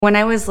When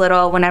I was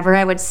little, whenever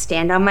I would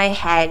stand on my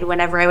head,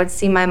 whenever I would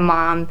see my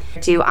mom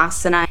do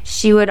asana,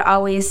 she would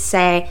always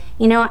say,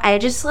 I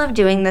just love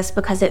doing this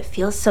because it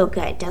feels so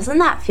good. Doesn't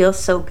that feel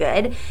so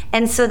good?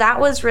 And so that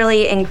was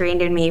really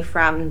ingrained in me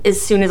from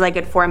as soon as I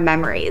could form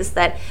memories,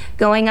 that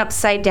going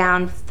upside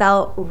down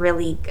felt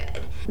really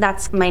good.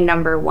 That's my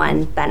number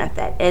one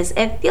benefit, is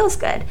it feels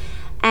good.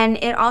 And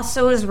it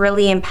also is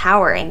really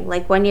empowering.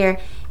 Like when you're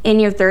in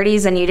your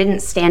 30s and you didn't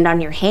stand on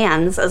your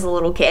hands as a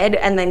little kid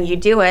and then you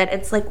do it,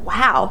 it's like,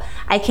 wow,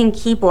 I can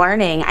keep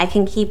learning, I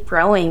can keep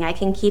growing, I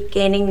can keep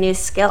gaining new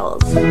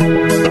skills.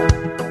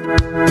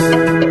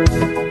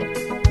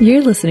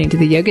 You're listening to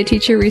the Yoga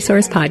Teacher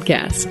Resource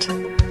Podcast.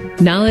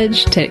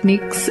 Knowledge,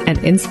 techniques, and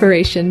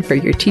inspiration for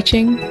your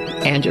teaching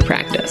and your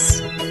practice.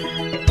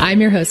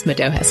 I'm your host,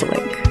 Mado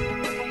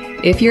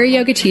Hesselink. If you're a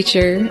yoga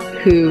teacher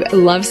who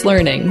loves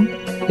learning,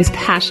 is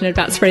passionate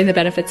about spreading the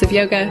benefits of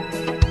yoga,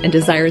 and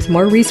desires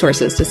more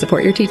resources to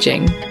support your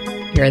teaching,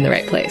 you're in the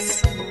right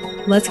place.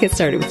 Let's get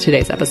started with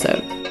today's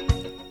episode.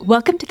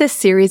 Welcome to this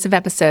series of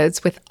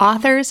episodes with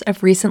authors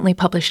of recently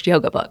published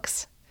yoga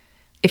books.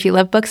 If you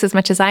love books as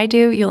much as I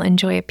do, you'll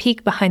enjoy a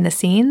peek behind the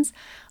scenes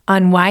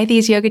on why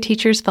these yoga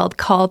teachers felt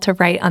called to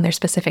write on their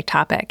specific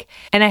topic.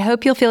 And I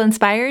hope you'll feel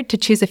inspired to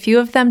choose a few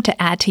of them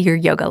to add to your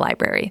yoga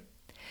library.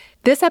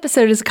 This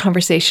episode is a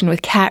conversation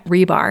with Kat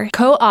Rebar,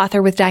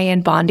 co-author with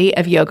Diane Bondi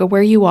of Yoga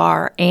Where You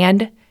Are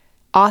and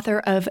author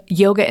of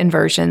Yoga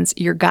Inversions,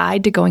 Your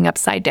Guide to Going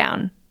Upside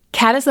Down.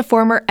 Kat is the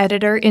former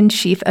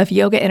editor-in-chief of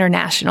Yoga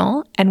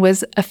International and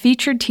was a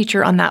featured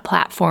teacher on that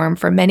platform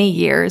for many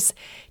years,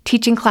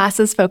 teaching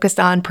classes focused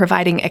on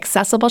providing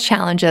accessible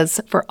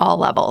challenges for all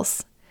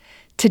levels.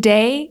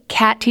 Today,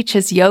 Kat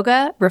teaches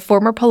yoga,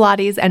 reformer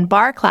Pilates, and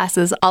barre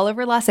classes all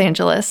over Los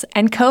Angeles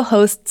and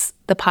co-hosts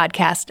the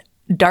podcast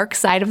Dark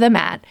Side of the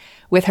Mat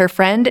with her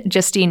friend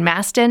Justine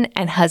Maston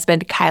and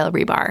husband Kyle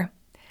Rebar.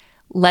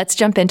 Let's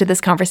jump into this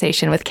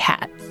conversation with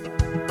Kat.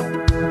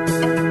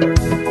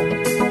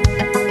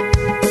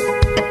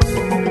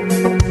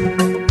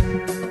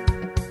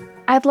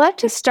 I'd love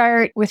to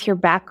start with your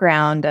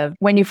background of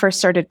when you first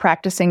started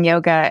practicing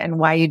yoga and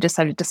why you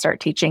decided to start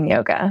teaching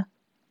yoga.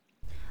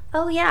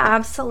 Oh yeah,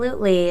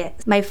 absolutely.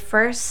 My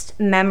first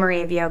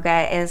memory of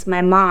yoga is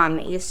my mom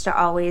used to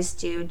always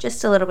do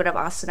just a little bit of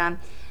asana,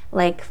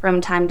 like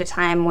from time to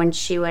time when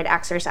she would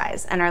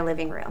exercise in our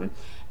living room.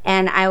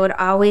 And I would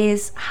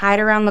always hide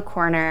around the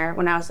corner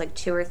when I was like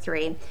 2 or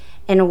 3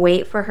 and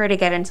wait for her to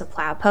get into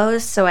plow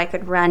pose so I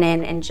could run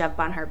in and jump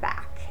on her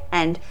back.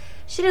 And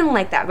she didn't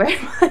like that very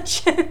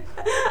much.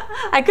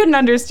 I couldn't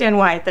understand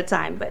why at the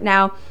time, but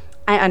now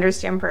I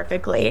understand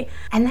perfectly.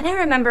 And then I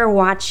remember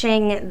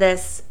watching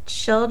this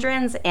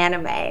children's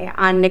anime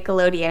on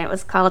Nickelodeon. It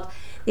was called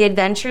The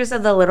Adventures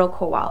of the Little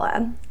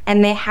Koala.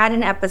 And they had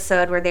an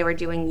episode where they were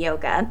doing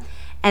yoga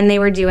and they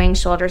were doing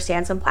shoulder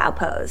stands and plow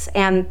pose.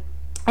 And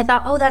I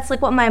thought, oh, that's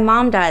like what my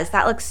mom does.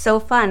 That looks so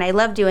fun. I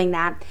love doing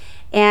that.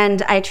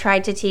 And I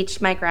tried to teach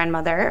my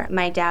grandmother,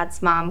 my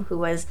dad's mom, who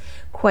was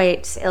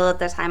quite ill at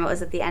the time. It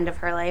was at the end of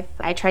her life.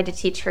 I tried to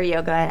teach her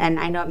yoga, and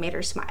I know it made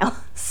her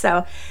smile.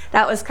 So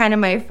that was kind of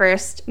my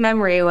first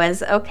memory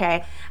was,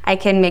 okay, I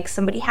can make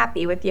somebody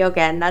happy with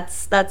yoga, and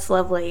that's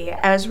lovely.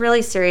 I was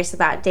really serious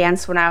about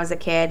dance when I was a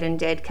kid and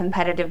did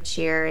competitive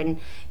cheer, and,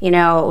 it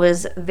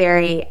was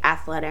very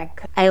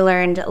athletic. I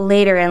learned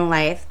later in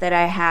life that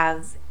I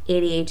have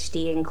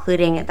ADHD,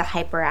 including the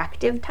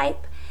hyperactive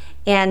type.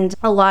 And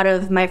a lot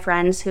of my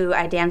friends who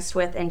I danced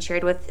with and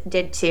cheered with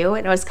did too.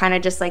 And it was kind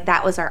of just like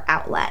that was our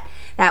outlet.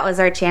 That was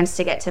our chance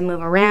to get to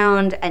move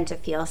around and to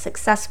feel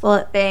successful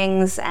at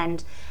things.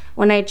 And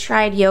when I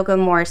tried yoga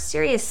more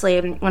seriously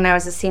when I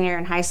was a senior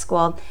in high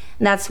school,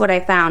 that's what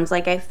I found.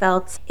 Like I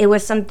felt it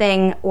was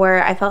something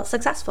where I felt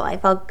successful. I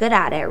felt good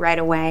at it right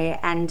away.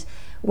 And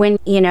when,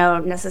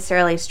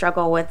 necessarily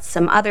struggle with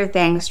some other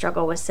things,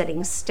 struggle with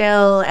sitting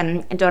still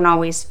and don't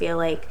always feel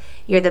like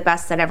you're the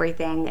best at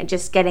everything, and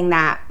just getting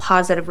that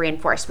positive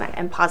reinforcement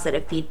and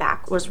positive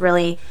feedback was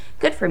really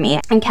good for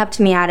me and kept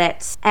me at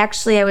it.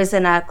 Actually, I was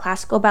in a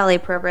classical ballet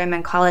program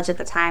in college at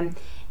the time,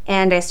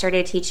 and I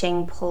started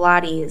teaching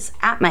Pilates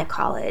at my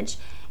college,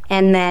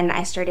 and then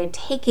I started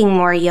taking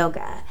more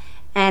yoga.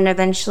 And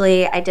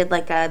eventually I did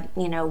like a,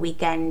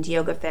 weekend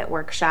yoga fit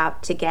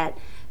workshop to get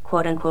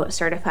quote unquote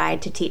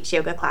certified to teach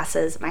yoga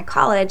classes at my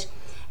college,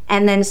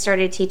 and then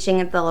started teaching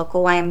at the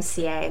local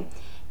YMCA.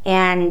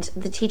 And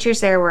the teachers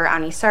there were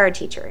Anisara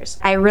teachers.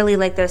 I really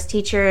liked those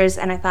teachers,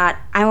 and I thought,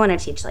 I want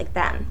to teach like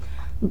them.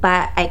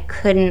 But I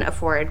couldn't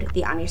afford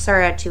the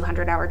Anisara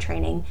 200-hour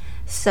training.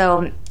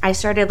 So I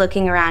started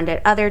looking around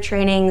at other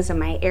trainings in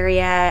my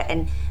area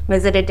and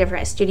visited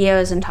different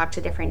studios and talked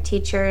to different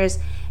teachers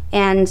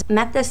and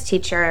met this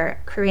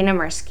teacher, Karina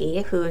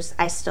Mirsky, who's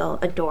I still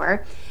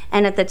adore.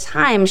 And at the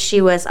time,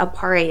 she was a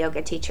para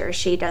yoga teacher.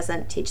 She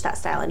doesn't teach that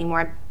style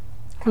anymore.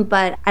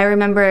 But I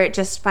remember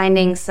just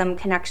finding some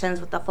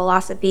connections with the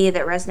philosophy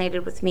that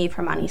resonated with me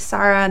from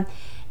Anisara,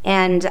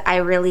 and I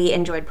really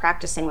enjoyed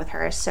practicing with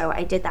her. So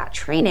I did that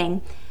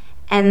training.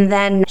 And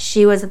then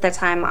she was at the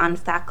time on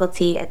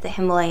faculty at the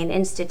Himalayan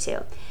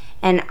Institute.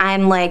 And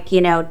I'm like,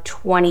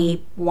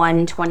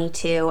 21,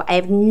 22. I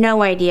have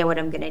no idea what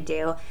I'm going to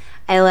do.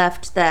 I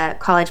left the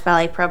college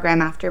ballet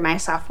program after my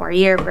sophomore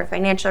year for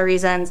financial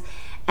reasons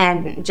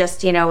and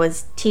just,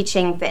 was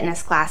teaching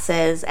fitness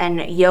classes,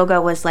 and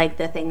yoga was like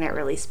the thing that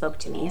really spoke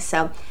to me.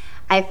 So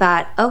I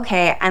thought,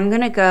 okay, I'm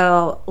going to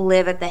go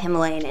live at the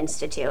Himalayan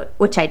Institute,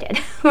 which I did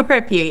for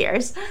a few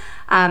years.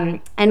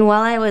 And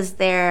while I was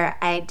there,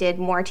 I did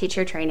more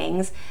teacher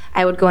trainings.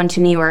 I would go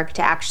into New York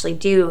to actually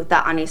do the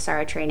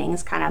Anusara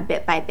trainings, kind of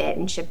bit by bit,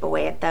 and chip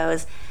away at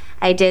those.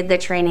 I did the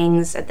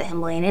trainings at the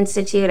Himalayan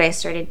Institute. I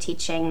started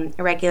teaching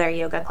regular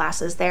yoga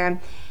classes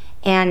there.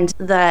 And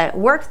the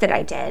work that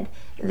I did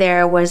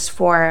there was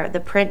for the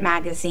print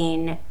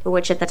magazine,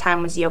 which at the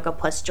time was Yoga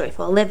Plus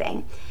Joyful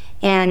Living.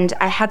 And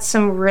I had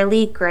some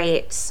really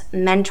great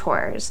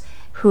mentors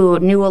who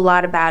knew a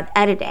lot about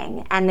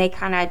editing, and they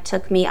kind of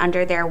took me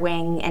under their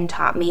wing and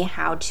taught me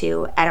how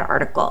to edit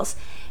articles.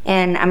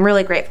 And I'm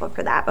really grateful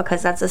for that,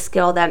 because that's a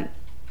skill that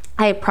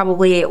I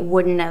probably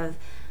wouldn't have,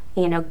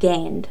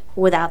 gained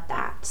without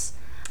that.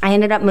 I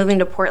ended up moving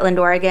to Portland,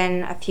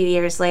 Oregon a few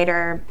years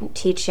later,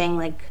 teaching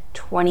like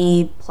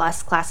 20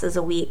 plus classes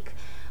a week,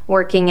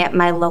 working at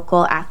my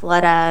local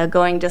Athleta,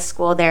 going to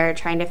school there,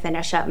 trying to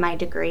finish up my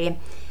degree,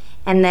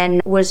 and then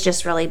was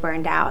just really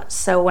burned out.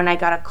 So when I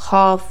got a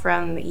call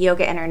from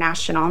Yoga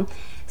International,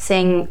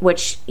 saying,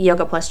 which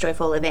Yoga Plus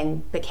Joyful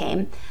Living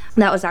became,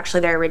 that was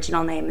actually their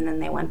original name, and then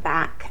they went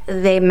back.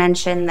 They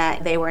mentioned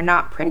that they were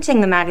not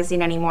printing the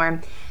magazine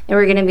anymore. They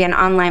were going to be an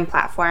online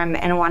platform,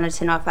 and wanted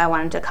to know if I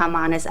wanted to come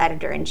on as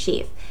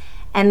editor-in-chief.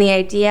 And the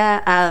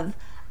idea of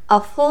a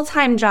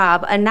full-time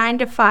job, a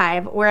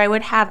 9-to-5, where I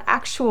would have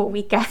actual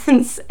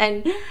weekends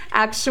and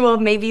actual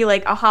maybe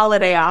like a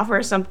holiday off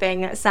or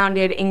something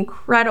sounded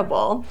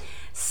incredible.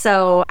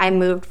 So I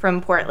moved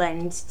from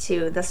Portland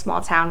to the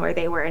small town where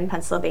they were in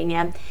Pennsylvania.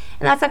 And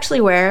that's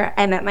actually where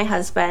I met my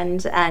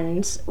husband,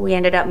 and we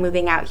ended up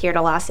moving out here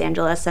to Los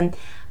Angeles. And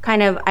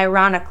kind of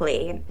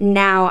ironically,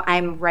 now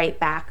I'm right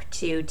back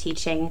to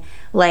teaching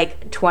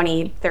like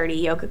 20, 30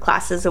 yoga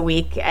classes a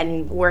week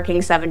and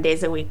working 7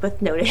 days a week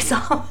with no days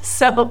off.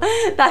 So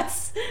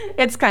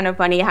it's kind of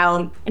funny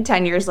how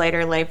 10 years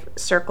later, life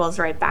circles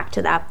right back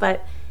to that.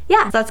 But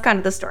yeah, that's kind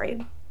of the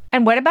story.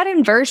 And what about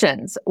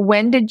inversions?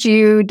 When did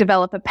you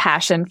develop a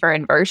passion for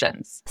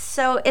inversions?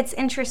 So it's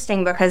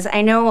interesting, because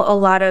I know a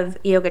lot of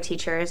yoga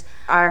teachers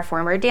are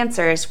former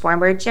dancers,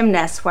 former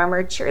gymnasts,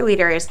 former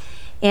cheerleaders.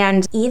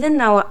 And even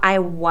though I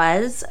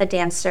was a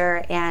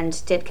dancer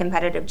and did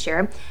competitive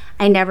cheer,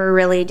 I never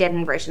really did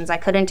inversions. I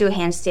couldn't do a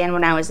handstand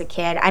when I was a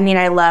kid. I mean,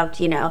 I loved,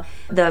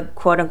 the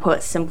quote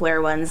unquote simpler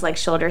ones like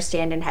shoulder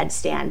stand and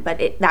headstand,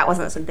 but that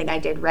wasn't something I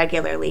did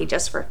regularly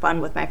just for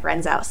fun with my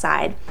friends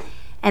outside.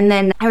 And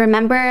then I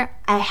remember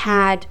I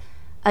had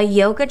a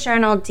yoga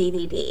journal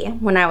DVD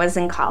when I was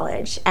in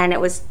college, and it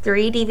was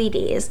 3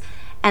 DVDs.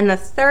 And the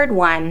third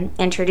one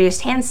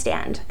introduced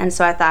handstand. And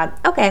so I thought,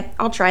 okay,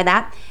 I'll try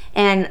that.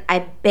 And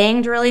I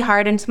banged really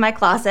hard into my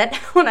closet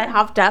when I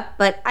hopped up,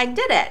 but I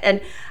did it.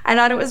 And I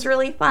thought it was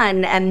really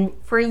fun. And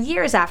for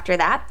years after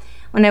that,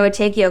 when I would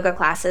take yoga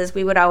classes,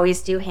 we would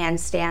always do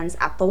handstands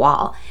at the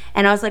wall.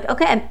 And I was like,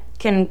 okay,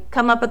 can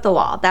come up at the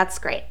wall. That's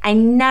great. I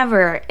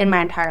never in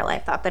my entire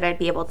life thought that I'd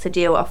be able to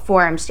do a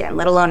forearm stand,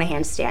 let alone a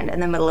handstand in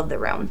the middle of the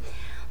room.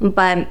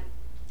 But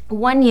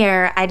one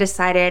year I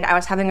decided, I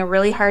was having a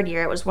really hard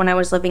year, it was when I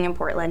was living in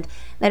Portland,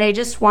 that I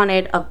just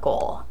wanted a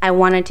goal. I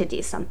wanted to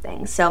do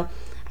something. So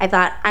I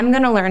thought, I'm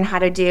going to learn how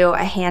to do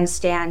a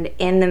handstand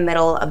in the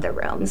middle of the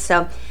room.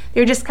 So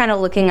you're just kind of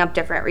looking up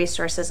different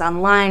resources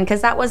online,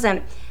 because I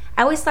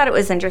always thought it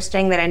was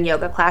interesting that in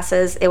yoga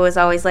classes, it was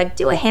always like,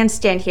 do a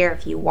handstand here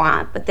if you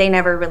want, but they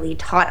never really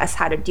taught us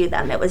how to do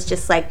them. It was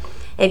just like,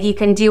 if you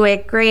can do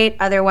it, great.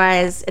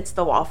 Otherwise, it's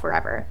the wall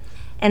forever.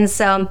 And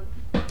so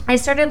I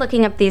started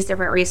looking up these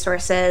different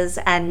resources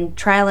and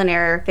trial and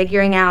error,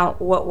 figuring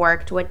out what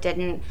worked, what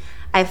didn't.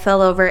 I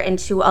fell over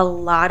into a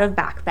lot of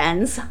back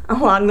bends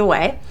along the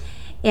way.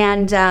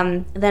 And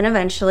then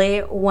eventually,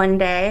 one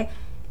day,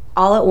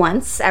 all at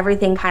once,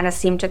 everything kind of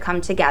seemed to come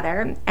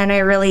together, and I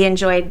really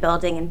enjoyed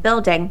building and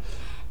building.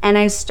 And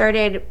I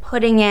started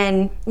putting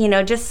in,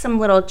 just some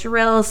little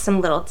drills,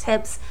 some little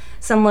tips,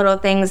 some little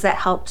things that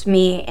helped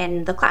me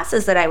in the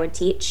classes that I would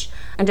teach.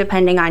 And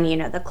depending on,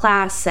 the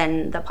class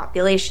and the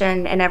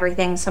population and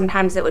everything,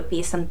 sometimes it would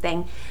be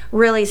something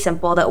really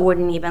simple that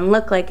wouldn't even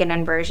look like an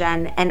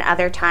inversion. And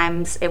other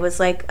times it was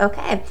like,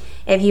 okay,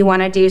 if you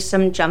want to do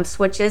some jump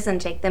switches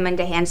and take them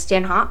into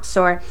handstand hops,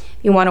 or if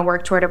you want to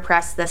work toward a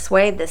press this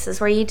way, this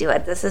is where you do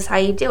it. This is how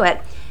you do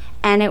it.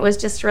 And it was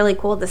just really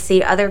cool to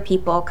see other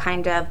people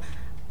kind of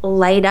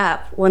light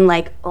up when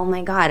like, oh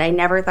my God, I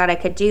never thought I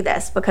could do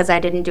this, because I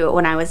didn't do it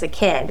when I was a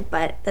kid,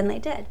 but then they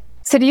did.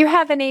 So do you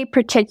have any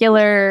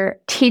particular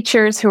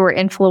teachers who were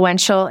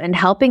influential in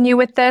helping you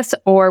with this,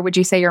 or would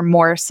you say you're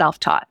more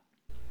self-taught?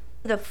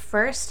 The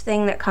first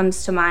thing that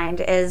comes to mind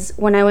is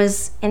when I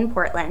was in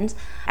Portland,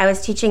 I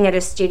was teaching at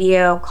a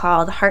studio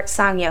called Heart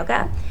Song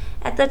Yoga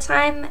at the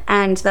time,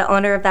 and the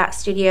owner of that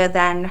studio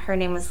then, her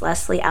name was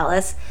Leslie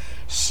Ellis.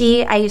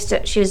 she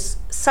was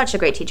such a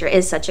great teacher,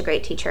 is such a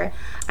great teacher.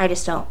 I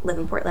just don't live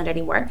in Portland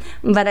anymore.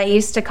 But I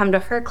used to come to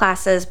her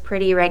classes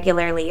pretty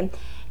regularly.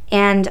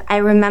 And I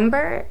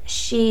remember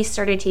she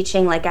started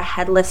teaching like a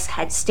headless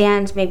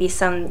headstand. Maybe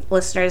some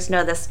listeners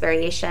know this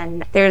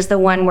variation. There's the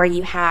one where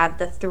you have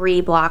the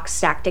 3 blocks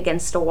stacked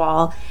against a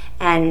wall,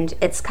 and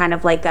it's kind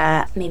of like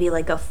maybe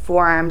like a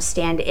forearm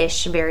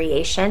stand-ish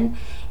variation,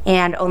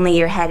 and only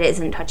your head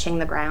isn't touching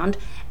the ground.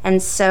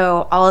 And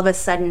so all of a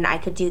sudden I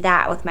could do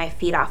that with my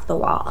feet off the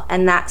wall.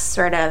 And that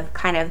sort of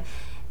kind of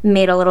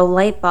made a little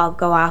light bulb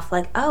go off,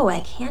 like, oh, I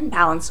can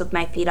balance with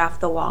my feet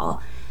off the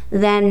wall.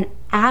 Then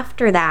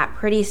after that,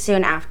 pretty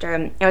soon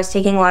after, I was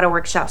taking a lot of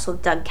workshops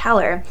with Doug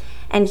Keller,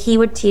 and he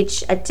would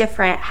teach a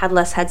different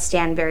headless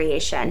headstand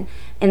variation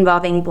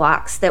involving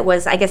blocks that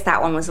was, I guess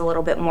that one was a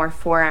little bit more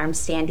forearm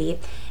standy.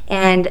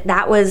 And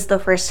that was the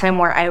first time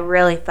where I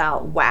really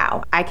felt,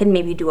 wow, I can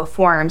maybe do a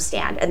forearm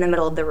stand in the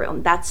middle of the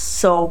room. That's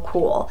so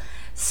cool.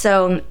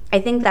 So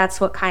I think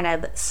that's what kind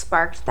of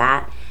sparked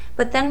that.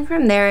 But then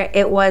from there,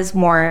 it was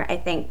more, I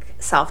think,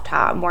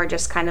 self-taught, more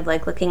just kind of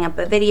like looking up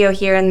a video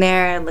here and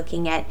there,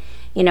 looking at,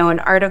 an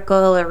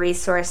article, a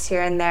resource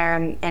here and there,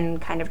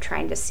 and kind of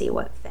trying to see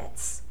what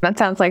fits. That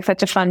sounds like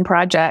such a fun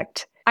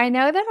project. I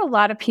know that a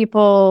lot of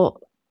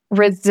people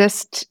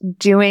resist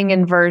doing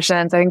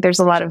inversions. I think there's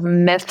a lot of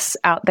myths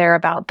out there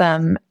about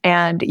them,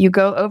 and you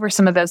go over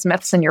some of those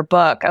myths in your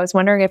book. I was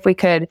wondering if we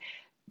could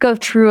go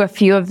through a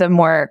few of the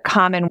more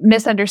common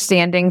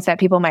misunderstandings that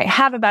people might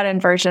have about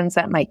inversions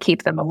that might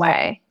keep them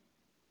away.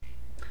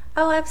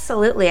 Oh,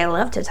 absolutely. I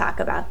love to talk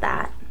about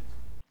that.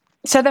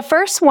 So the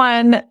first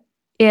one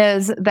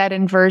is that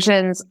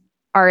inversions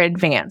are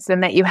advanced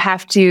and that you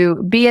have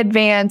to be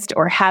advanced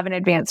or have an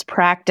advanced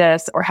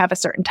practice or have a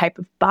certain type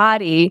of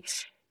body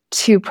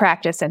to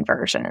practice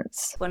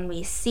inversions. When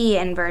we see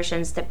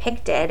inversions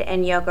depicted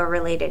in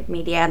yoga-related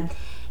media,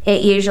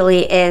 it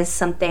usually is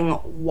something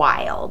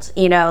wild,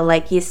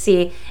 like you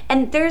see,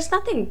 and there's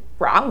nothing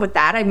wrong with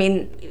that. I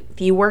mean,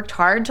 if you worked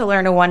hard to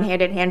learn a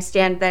one-handed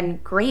handstand, then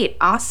great,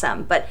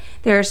 awesome. But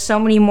there are so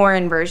many more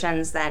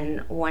inversions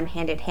than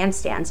one-handed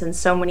handstands and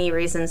so many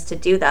reasons to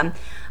do them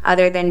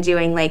other than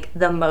doing like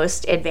the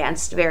most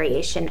advanced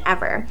variation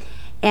ever.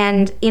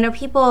 And,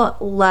 people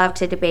love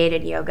to debate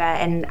in yoga.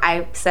 And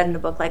I said in the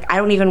book, like, I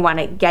don't even want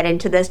to get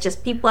into this.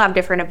 Just people have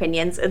different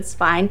opinions. It's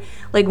fine.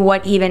 Like,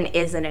 what even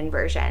is an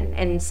inversion?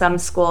 In some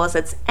schools,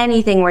 it's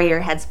anything where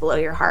your head's below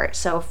your heart.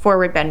 So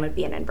forward bend would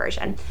be an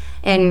inversion.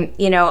 And,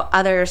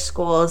 other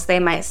schools, they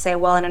might say,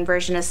 well, an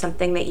inversion is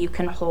something that you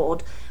can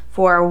hold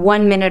for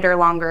 1 minute or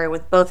longer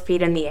with both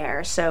feet in the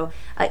air. So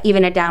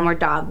even a downward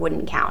dog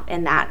wouldn't count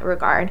in that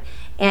regard.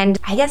 And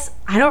I guess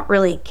I don't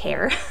really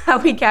care how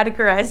we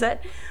categorize it.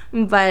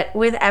 But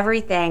with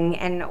everything,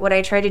 and what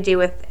I try to do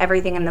with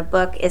everything in the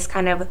book is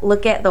kind of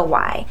look at the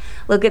why,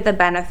 look at the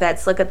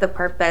benefits, look at the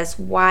purpose.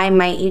 Why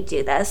might you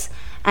do this?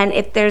 And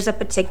if there's a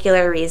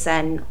particular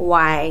reason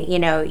why,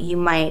 you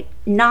might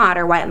not,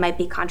 or why it might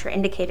be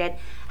contraindicated,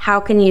 how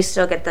can you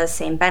still get those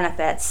same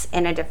benefits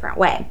in a different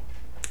way?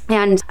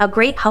 And a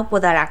great help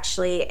with that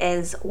actually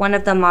is one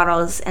of the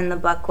models in the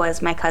book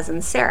was my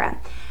cousin Sarah.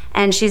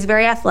 And she's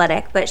very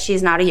athletic, but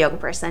she's not a yoga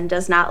person,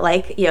 does not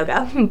like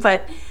yoga.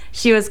 But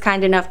she was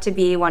kind enough to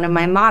be one of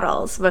my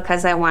models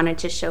because I wanted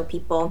to show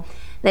people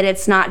that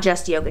it's not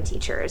just yoga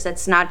teachers.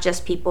 It's not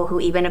just people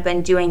who even have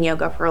been doing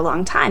yoga for a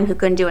long time who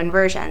can do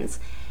inversions.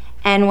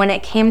 And when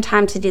it came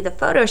time to do the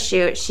photo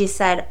shoot, she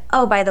said,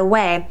 oh, by the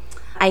way,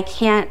 I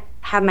can't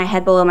have my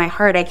head below my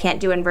heart. I can't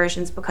do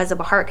inversions because of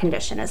a heart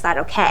condition. Is that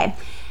okay?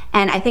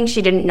 And I think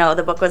she didn't know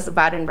the book was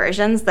about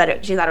inversions,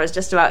 she thought it was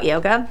just about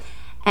yoga.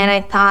 And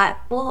I thought,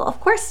 well, of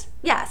course,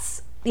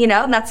 yes.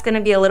 That's going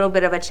to be a little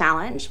bit of a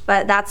challenge,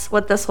 but that's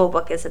what this whole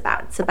book is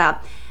about. It's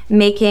about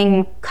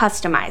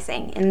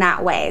customizing in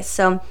that way.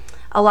 So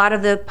a lot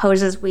of the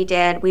poses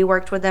we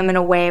worked with them in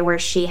a way where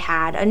she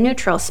had a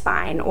neutral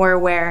spine, or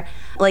where,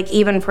 like,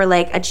 even for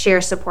like a chair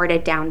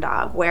supported down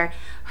dog, where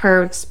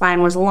her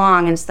spine was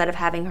long instead of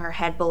having her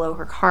head below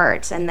her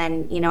heart. And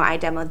then, I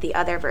demoed the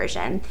other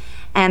version.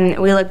 And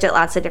we looked at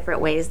lots of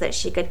different ways that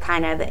she could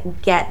kind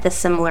of get the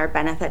similar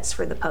benefits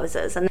for the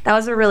poses. And that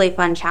was a really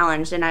fun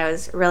challenge. And I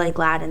was really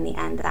glad in the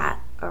end that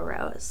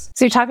arose.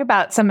 So you talk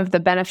about some of the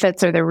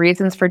benefits or the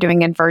reasons for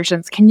doing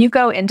inversions. Can you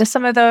go into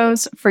some of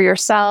those for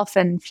yourself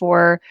and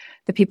for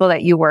the people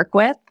that you work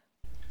with?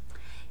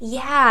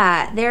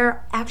 Yeah, there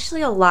are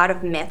actually a lot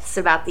of myths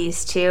about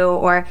these two,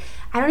 or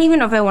I don't even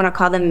know if I want to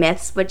call them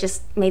myths, but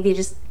maybe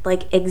just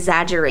like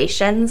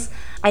exaggerations.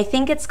 I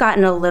think it's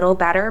gotten a little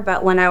better,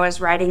 but when I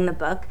was writing the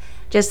book,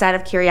 just out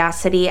of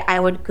curiosity, I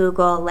would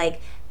Google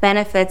like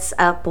benefits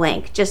of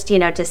blank, just,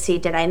 to see,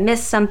 did I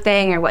miss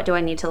something or what do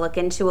I need to look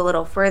into a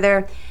little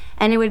further?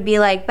 And it would be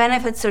like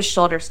benefits of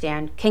shoulder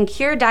stand can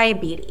cure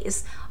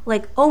diabetes.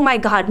 Like, oh my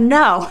God,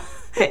 no,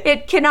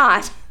 it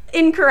cannot.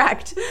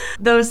 Incorrect.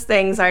 Those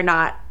things are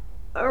not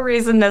a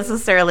reason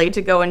necessarily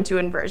to go into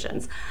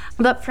inversions.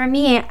 But for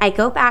me, I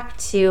go back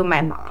to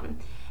my mom.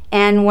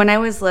 And when I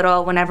was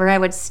little, whenever I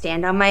would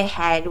stand on my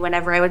head,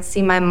 whenever I would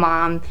see my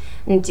mom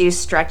do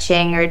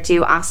stretching or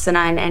do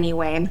asana in any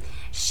way,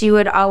 she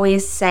would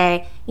always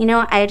say,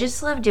 I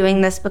just love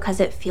doing this because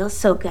it feels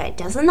so good.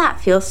 Doesn't that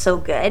feel so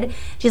good?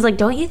 She's like,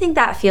 don't you think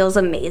that feels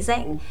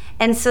amazing?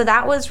 And so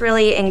that was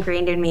really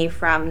ingrained in me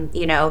from,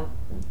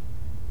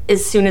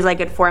 as soon as I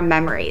could form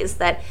memories,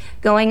 that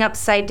going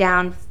upside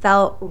down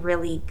felt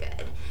really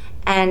good.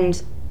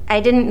 And I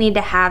didn't need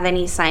to have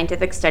any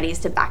scientific studies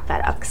to back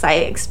that up because I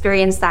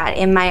experienced that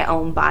in my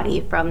own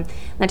body from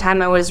the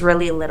time I was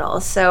really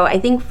little. So I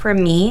think for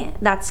me,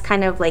 that's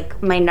kind of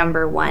like my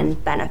number one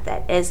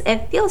benefit is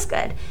it feels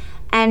good.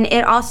 And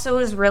it also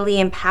is really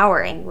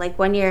empowering. Like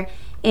when you're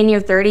in your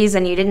 30s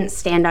and you didn't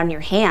stand on your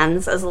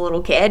hands as a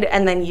little kid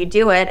and then you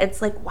do it,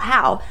 it's like,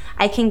 wow,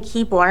 I can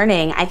keep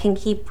learning, I can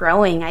keep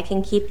growing, I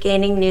can keep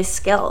gaining new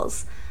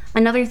skills.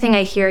 Another thing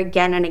I hear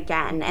again and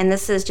again, and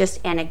this is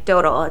just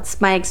anecdotal,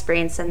 it's my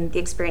experience and the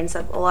experience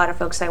of a lot of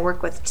folks I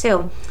work with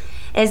too,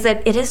 is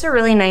that it is a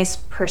really nice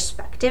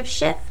perspective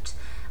shift.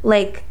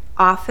 Like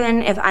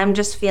often if I'm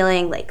just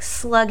feeling like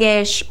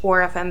sluggish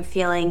or if I'm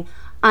feeling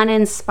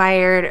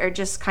uninspired or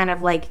just kind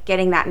of like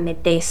getting that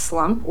midday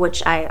slump,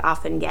 which I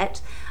often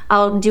get,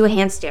 I'll do a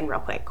handstand real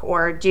quick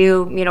or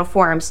do,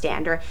 forearm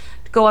stand or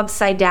go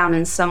upside down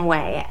in some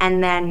way.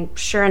 And then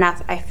sure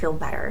enough, I feel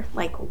better.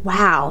 Like,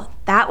 wow,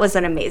 that was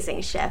an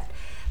amazing shift.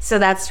 So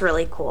that's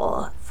really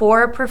cool.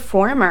 For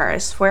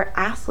performers, for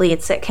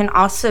athletes,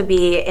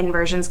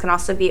 inversions can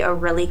also be a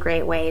really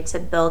great way to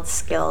build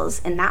skills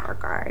in that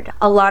regard.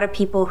 A lot of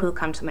people who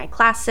come to my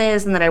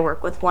classes and that I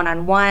work with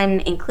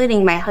one-on-one,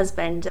 including my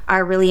husband,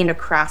 are really into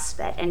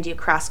CrossFit and do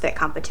CrossFit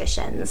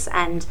competitions.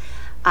 And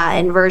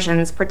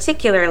inversions,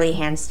 particularly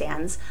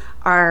handstands,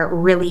 are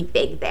really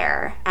big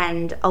there.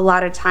 And a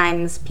lot of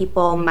times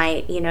people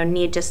might,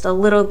 need just a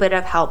little bit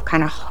of help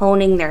kind of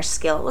honing their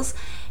skills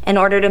in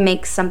order to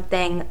make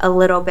something a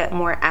little bit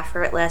more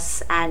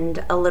effortless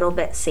and a little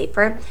bit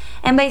safer.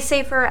 And by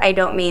safer, I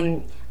don't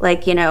mean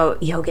like,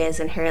 yoga is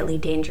inherently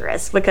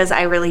dangerous, because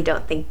I really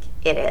don't think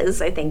it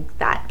is. I think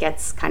that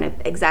gets kind of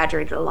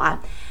exaggerated a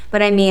lot.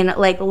 But I mean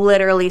like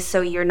literally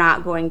so you're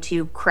not going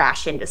to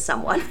crash into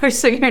someone or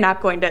so you're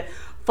not going to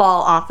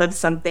fall off of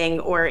something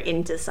or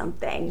into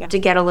something to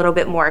get a little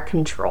bit more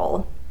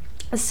control.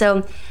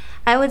 So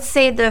I would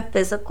say the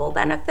physical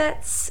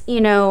benefits,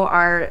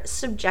 are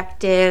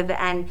subjective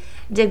and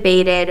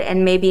debated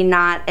and maybe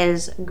not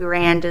as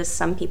grand as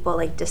some people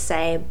like to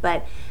say,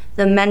 but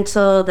the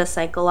mental, the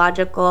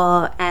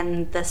psychological,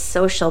 and the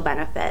social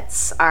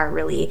benefits are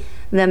really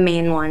the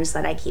main ones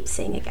that I keep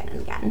seeing again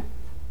and again.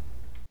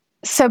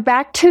 So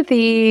back to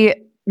the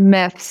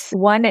myths.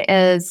 One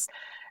is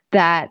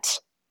that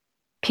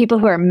people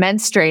who are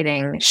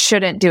menstruating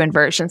shouldn't do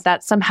inversions.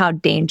 That's somehow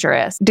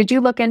dangerous. Did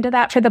you look into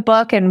that for the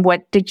book? And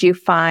what did you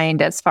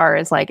find as far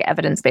as like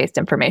evidence-based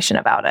information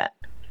about it?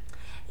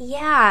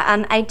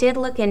 Yeah, I did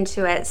look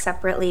into it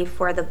separately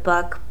for the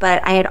book,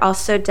 but I had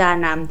also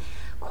done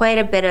quite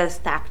a bit of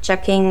fact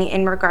checking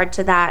in regard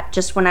to that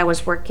just when I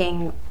was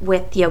working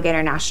with Yoga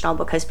International,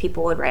 because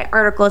people would write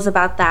articles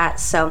about that.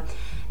 So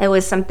it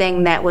was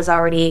something that was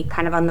already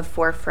kind of on the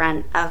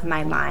forefront of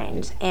my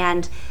mind.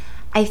 And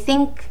I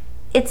think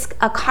it's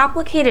a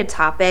complicated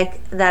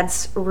topic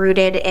that's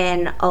rooted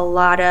in a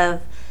lot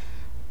of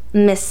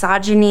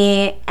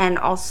misogyny and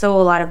also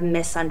a lot of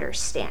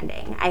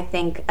misunderstanding. I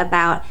think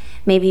about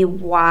maybe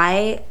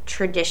why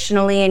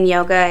traditionally in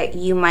yoga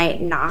you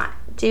might not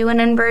do an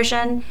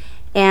inversion,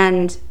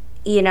 and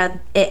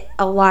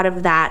a lot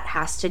of that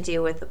has to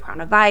do with the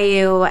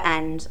pranavayu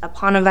and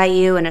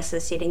apanavayu and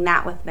associating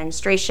that with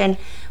menstruation,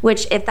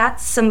 which if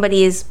that's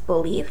somebody's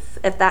belief,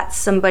 if that's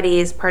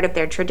somebody's part of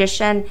their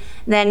tradition,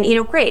 then,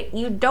 great.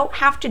 You don't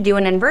have to do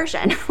an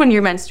inversion when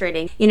you're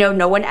menstruating.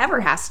 No one ever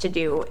has to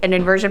do an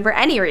inversion for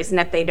any reason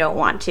if they don't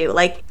want to.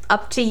 Like,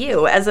 up to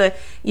you. As a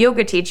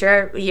yoga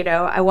teacher,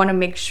 I want to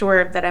make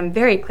sure that I'm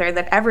very clear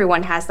that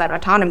everyone has that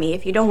autonomy.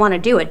 If you don't want to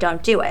do it,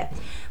 don't do it.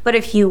 But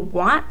if you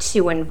want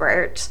to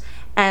invert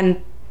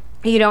and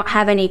you don't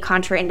have any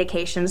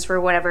contraindications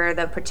for whatever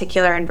the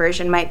particular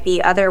inversion might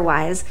be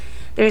otherwise,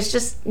 there's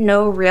just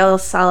no real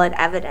solid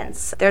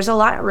evidence. There's a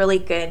lot of really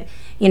good,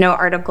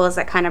 articles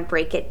that kind of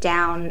break it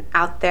down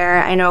out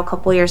there. I know a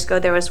couple years ago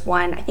there was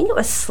one, I think it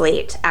was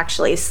Slate,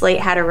 actually.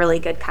 Slate had a really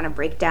good kind of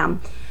breakdown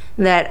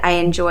that I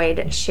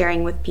enjoyed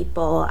sharing with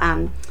people.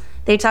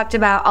 They talked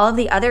about all of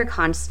the other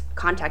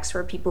contexts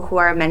where people who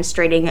are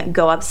menstruating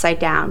go upside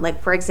down,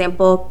 like, for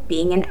example,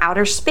 being in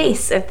outer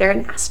space if they're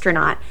an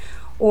astronaut,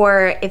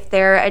 or if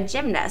they're a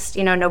gymnast.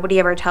 Nobody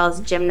ever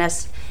tells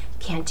gymnasts you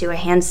can't do a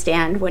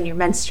handstand when you're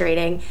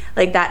menstruating.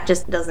 Like, that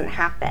just doesn't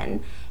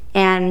happen.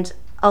 And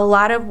a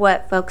lot of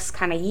what folks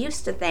kind of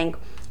used to think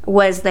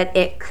was that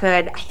it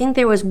could, I think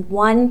there was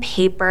one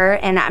paper,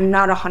 and I'm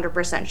not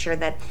 100% sure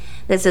that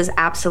this is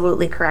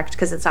absolutely correct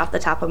because it's off the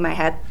top of my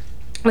head,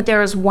 but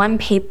there was one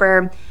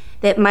paper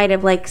that might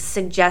have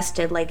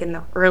suggested in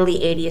the early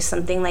 80s,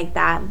 something like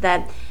that,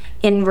 that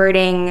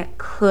inverting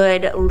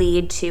could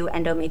lead to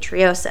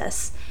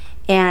endometriosis.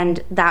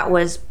 And that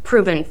was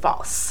proven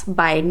false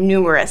by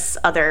numerous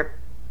other,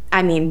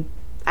 I mean,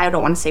 I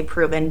don't want to say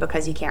proven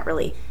because you can't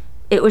really,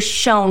 it was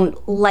shown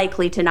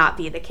likely to not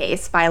be the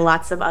case by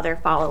lots of other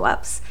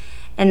follow-ups.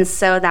 And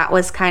so that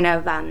was kind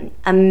of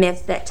a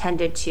myth that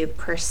tended to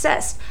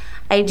persist.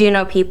 I do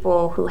know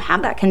people who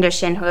have that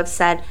condition who have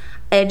said,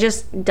 it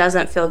just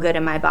doesn't feel good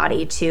in my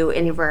body to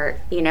invert,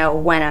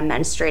 when I'm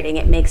menstruating.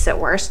 It makes it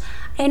worse.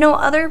 I know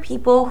other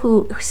people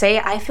who say,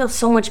 I feel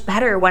so much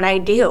better when I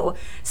do.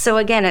 So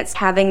again, it's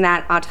having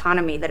that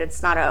autonomy, that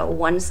it's not a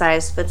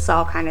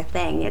one-size-fits-all kind of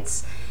thing.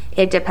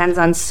 It depends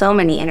on so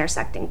many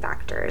intersecting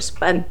factors.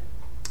 But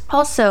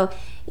also,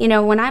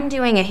 when I'm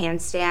doing a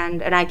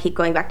handstand, and I keep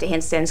going back to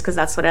handstands because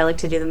that's what I like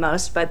to do the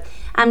most, but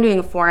I'm doing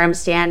a forearm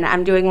stand,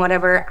 I'm doing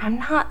whatever, I'm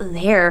not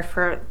there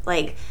for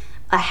like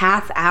a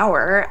half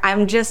hour.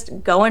 I'm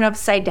just going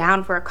upside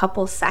down for a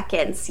couple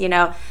seconds,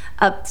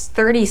 up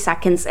 30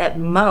 seconds at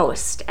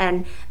most.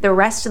 And the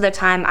rest of the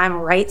time I'm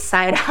right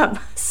side up.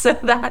 So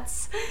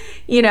that's,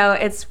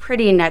 it's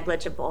pretty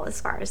negligible as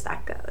far as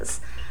that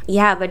goes.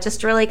 Yeah, but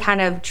just really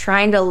kind of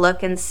trying to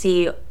look and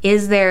see,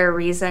 is there a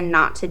reason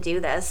not to do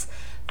this?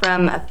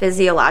 From a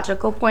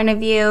physiological point of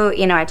view,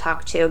 I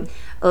talked to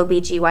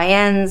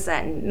OBGYNs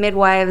and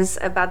midwives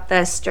about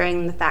this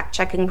during the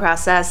fact-checking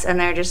process, and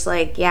they're just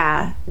like,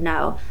 yeah,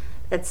 no,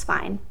 it's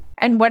fine.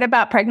 And what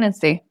about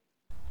pregnancy?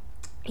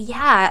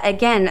 Yeah,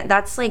 again,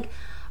 that's like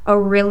a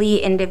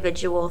really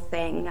individual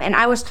thing. And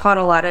I was taught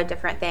a lot of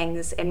different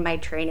things in my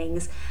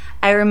trainings.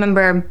 I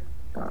remember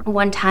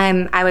one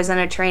time I was on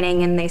a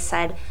training and they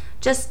said,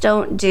 just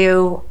don't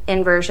do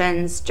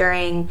inversions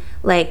during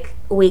like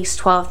weeks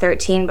 12,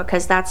 13,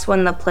 because that's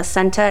when the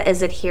placenta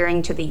is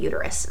adhering to the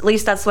uterus. At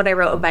least that's what I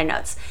wrote in my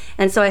notes.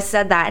 And so I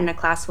said that in a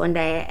class one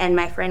day, and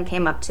my friend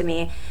came up to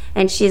me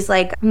and she's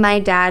like, my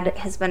dad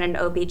has been an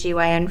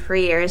OBGYN for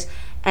years,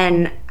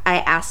 and I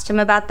asked him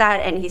about that,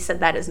 and he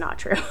said that is not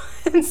true.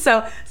 And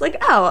so it's like,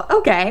 oh,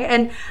 okay.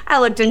 And I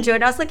looked into it,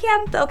 and I was like,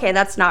 yeah, okay,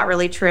 that's not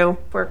really true.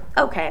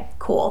 Okay,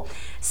 cool.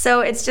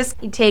 So it's just,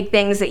 you take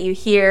things that you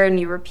hear and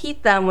you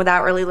repeat them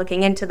without really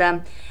looking into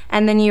them,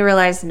 and then you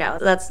realize, no,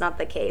 that's not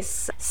the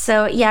case.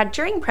 So yeah,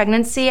 during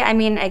pregnancy, I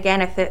mean,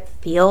 again, if it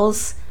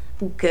feels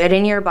good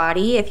in your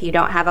body, if you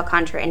don't have a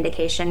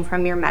contraindication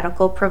from your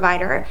medical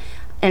provider,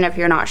 and if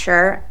you're not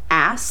sure,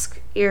 ask.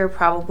 You're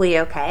probably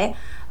okay.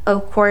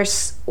 Of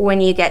course,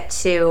 when you get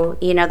to,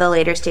 the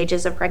later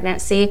stages of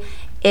pregnancy,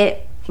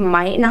 it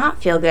might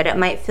not feel good. It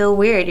might feel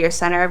weird. Your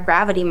center of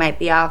gravity might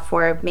be off,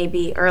 or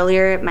maybe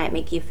earlier it might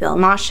make you feel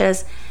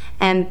nauseous.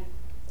 And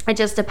it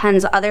just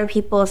depends. Other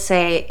people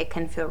say it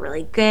can feel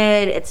really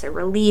good. It's a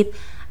relief.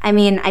 I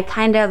mean, I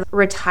kind of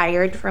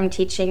retired from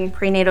teaching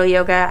prenatal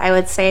yoga. I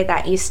would say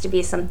that used to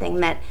be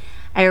something that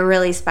I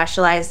really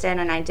specialized in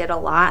and I did a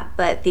lot,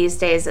 but these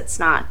days it's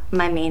not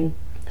my main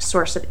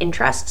source of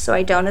interest, so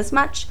I don't as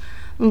much.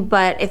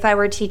 But if I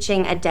were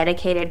teaching a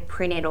dedicated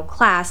prenatal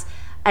class,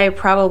 I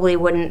probably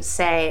wouldn't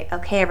say,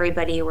 okay,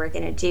 everybody, we're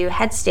going to do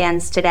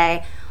headstands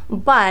today.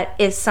 But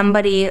if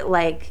somebody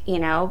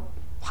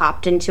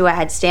popped into a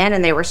headstand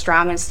and they were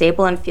strong and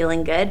stable and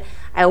feeling good,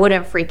 I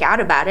wouldn't freak out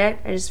about it.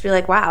 I'd just be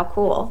like, wow,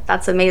 cool.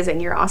 That's amazing.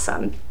 You're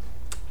awesome.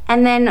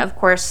 And then, of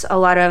course,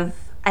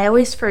 I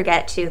always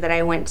forget too that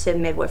I went to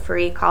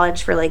midwifery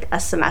college for like a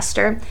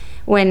semester.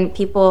 When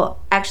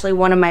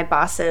one of my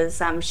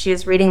bosses, she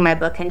was reading my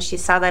book and she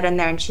saw that in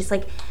there and she's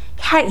like,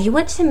 Kat, you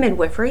went to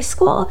midwifery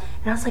school?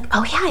 And I was like,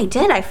 oh yeah, I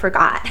did. I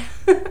forgot.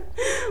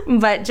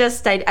 But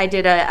I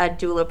did a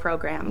doula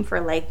program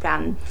for I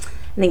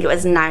think it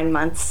was 9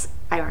 months,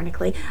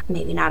 ironically,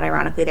 maybe not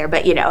ironically there,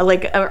 but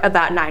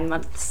about 9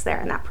 months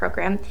there in that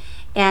program.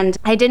 And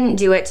I didn't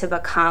do it to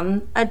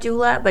become a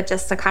doula, but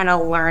just to kind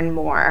of learn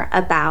more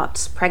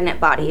about pregnant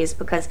bodies,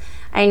 because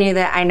I knew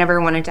that I never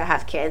wanted to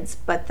have kids,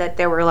 but that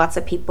there were lots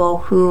of people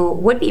who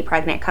would be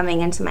pregnant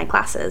coming into my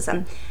classes.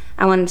 And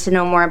I wanted to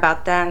know more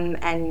about them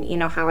and,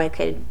 how I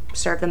could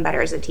serve them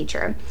better as a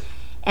teacher.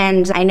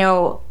 And I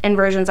know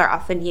inversions are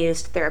often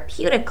used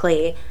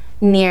therapeutically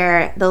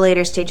near the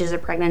later stages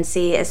of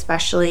pregnancy,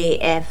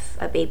 especially if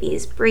a baby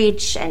is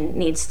breech and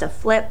needs to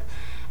flip.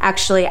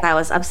 Actually, I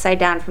was upside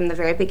down from the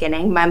very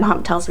beginning. My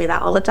mom tells me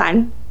that all the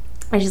time.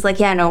 And she's like,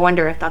 yeah, no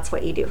wonder if that's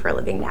what you do for a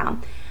living now.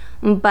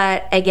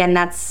 But again,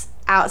 that's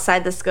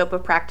outside the scope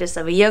of practice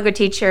of a yoga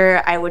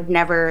teacher. I would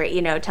never,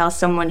 tell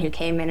someone who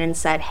came in and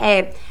said,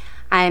 hey,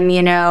 I'm,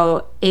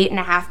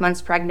 8.5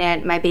 months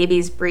pregnant, my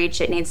baby's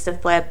breech, it needs to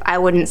flip. I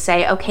wouldn't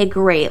say, okay,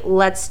 great,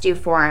 let's do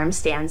forearm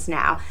stands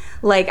now.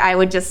 I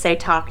would just say,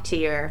 talk to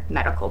your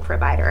medical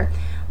provider.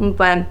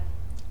 But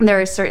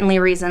there are certainly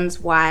reasons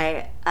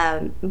why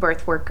a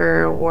birth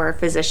worker or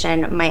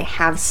physician might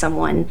have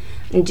someone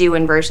do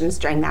inversions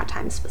during that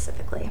time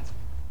specifically.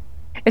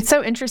 It's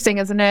so interesting,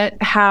 isn't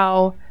it,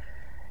 how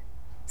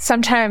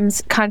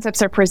sometimes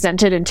concepts are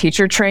presented in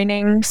teacher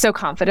training so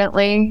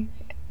confidently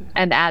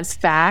and as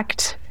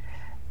fact,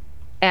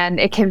 and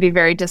it can be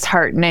very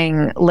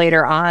disheartening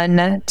later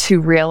on to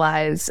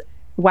realize,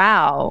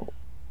 wow,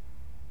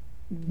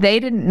 they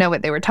didn't know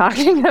what they were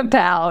talking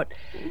about.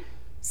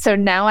 So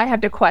now I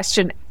have to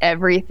question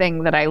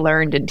everything that I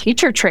learned in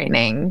teacher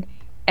training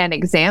and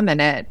examine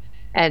it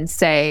and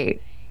say,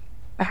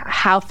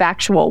 how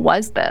factual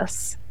was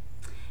this?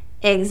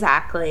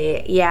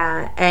 Exactly.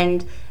 Yeah.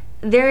 And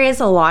there is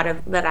a lot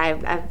of that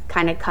I've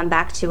kind of come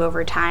back to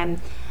over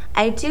time.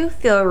 I do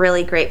feel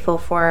really grateful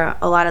for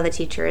a lot of the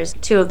teachers,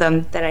 two of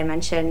them that I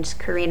mentioned,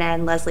 Karina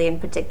and Leslie in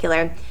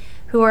particular,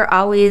 who are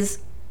always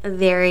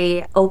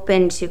very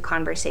open to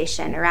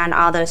conversation around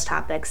all those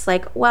topics.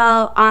 Like,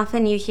 well,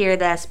 often you hear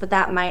this, but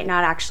that might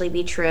not actually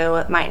be true.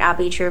 It might not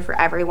be true for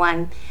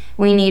everyone.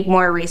 We need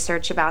more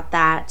research about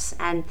that.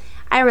 And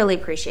I really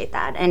appreciate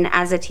that. And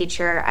as a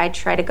teacher, I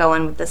try to go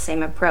in with the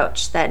same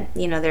approach that,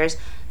 you know, there's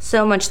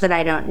so much that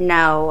I don't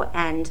know.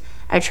 And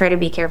I try to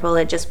be careful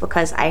that just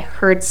because I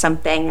heard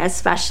something,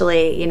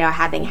 especially, you know,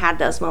 having had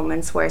those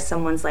moments where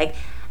someone's like,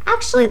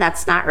 actually,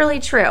 that's not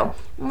really true.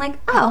 I'm like,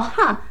 oh,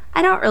 huh.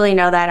 I don't really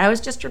know that. I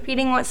was just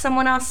repeating what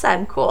someone else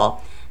said.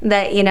 Cool.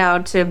 That, you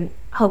know, to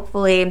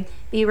hopefully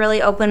be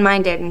really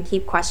open-minded and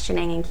keep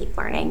questioning and keep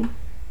learning.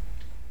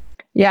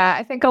 Yeah,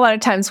 I think a lot of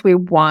times we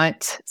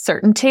want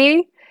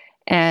certainty,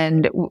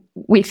 and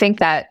we think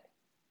that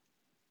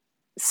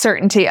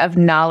certainty of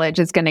knowledge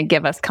is going to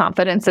give us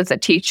confidence as a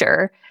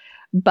teacher.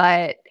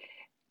 But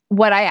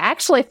what I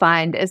actually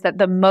find is that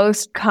the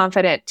most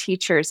confident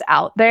teachers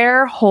out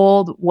there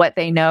hold what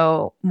they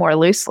know more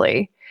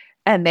loosely.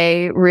 And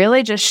they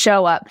really just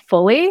show up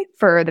fully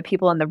for the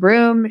people in the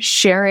room,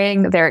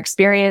 sharing their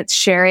experience,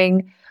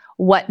 sharing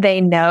what they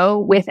know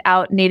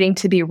without needing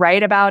to be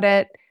right about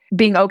it,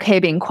 being okay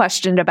being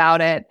questioned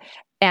about it,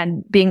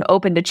 and being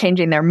open to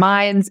changing their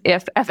minds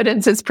if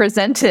evidence is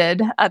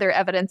presented, other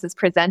evidence is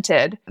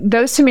presented.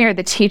 Those to me are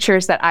the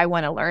teachers that I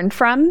want to learn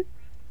from.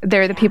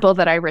 They're the people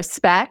that I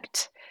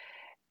respect.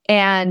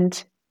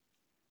 And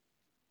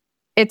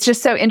it's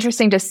just so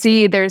interesting to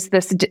see there's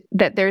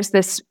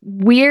this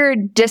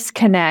weird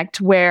disconnect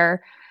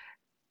where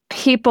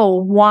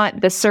people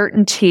want the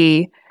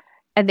certainty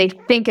and they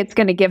think it's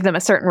going to give them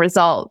a certain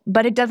result,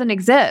 but it doesn't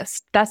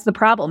exist. That's the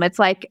problem. It's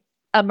like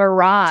a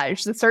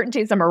mirage. The certainty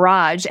is a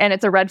mirage, and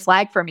it's a red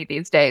flag for me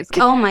these days.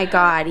 Oh my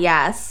God,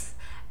 yes.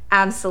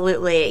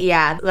 Absolutely.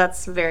 Yeah,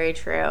 that's very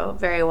true.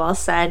 Very well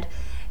said.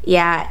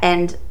 Yeah,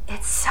 and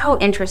it's so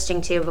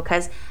interesting too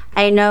because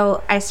I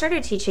know I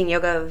started teaching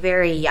yoga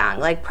very young,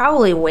 like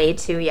probably way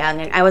too young.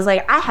 And I was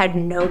like, I had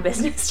no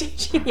business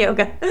teaching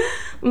yoga.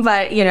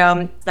 But, you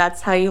know,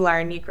 that's how you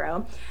learn, you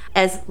grow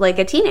as like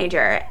a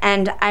teenager.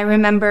 And I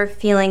remember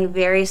feeling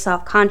very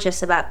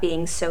self-conscious about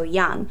being so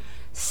young.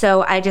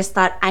 So I just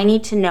thought, I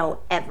need to know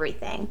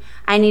everything.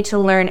 I need to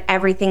learn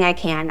everything I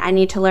can. I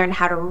need to learn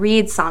how to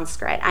read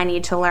Sanskrit. I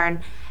need to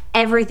learn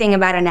everything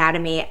about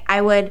anatomy.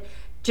 I would,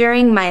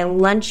 during my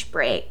lunch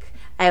break,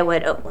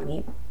 let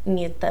me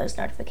mute those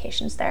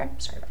notifications there.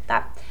 Sorry about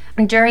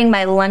that. During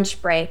my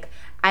lunch break,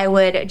 I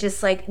would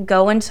just like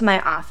go into my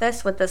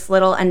office with this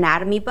little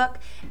anatomy book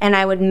and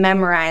I would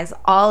memorize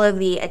all of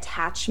the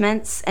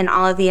attachments and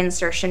all of the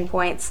insertion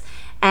points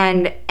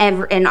and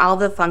all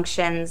the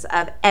functions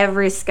of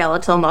every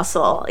skeletal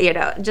muscle, you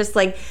know, just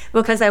like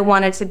because I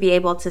wanted to be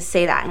able to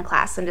say that in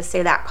class and to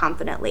say that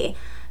confidently.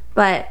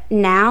 But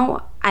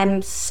now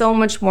I'm so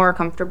much more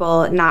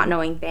comfortable not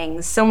knowing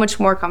things, so much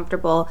more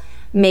comfortable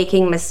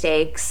making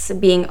mistakes,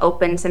 being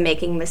open to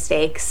making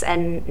mistakes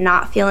and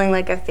not feeling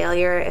like a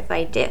failure if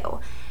I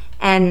do.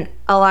 And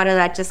a lot of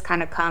that just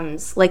kind of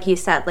comes, like you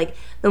said, like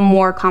the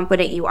more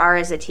competent you are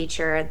as a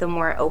teacher, the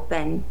more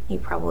open you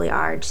probably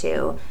are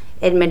to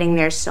admitting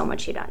there's so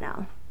much you don't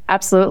know.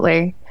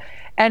 Absolutely.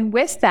 And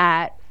with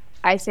that,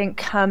 I think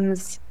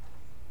comes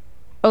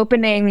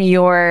opening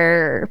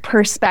your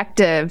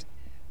perspective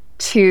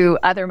to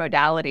other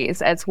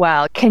modalities as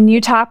well. Can you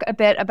talk a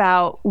bit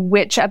about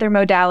which other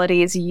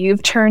modalities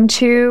you've turned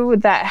to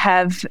that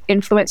have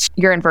influenced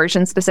your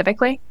inversion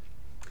specifically?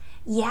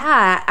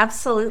 Yeah,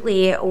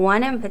 absolutely.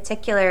 One in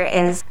particular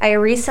is I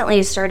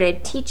recently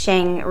started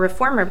teaching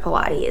reformer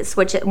Pilates,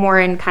 which is more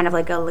in kind of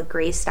like a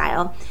Legree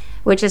style,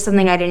 which is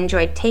something I'd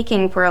enjoyed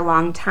taking for a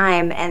long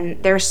time.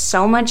 And there's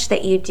so much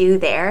that you do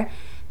there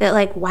that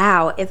like,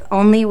 wow, if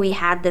only we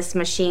had this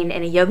machine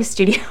in a yoga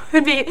studio,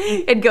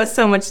 it'd go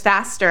so much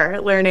faster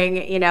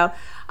learning, you know,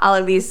 all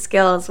of these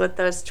skills with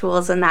those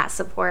tools and that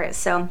support.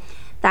 So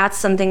that's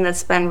something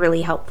that's been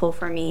really helpful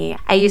for me.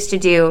 I used to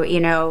do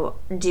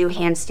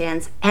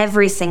handstands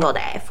every single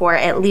day for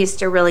at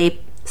least a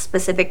really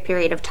specific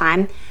period of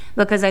time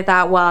because I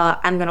thought, well,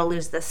 I'm going to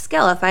lose this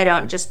skill if I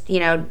don't just,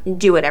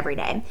 do it every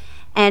day.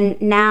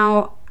 And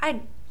now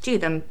I do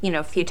them,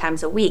 a few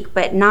times a week,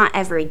 but not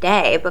every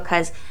day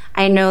because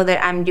I know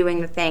that I'm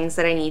doing the things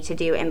that I need to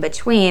do in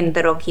between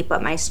that'll keep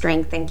up my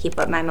strength and keep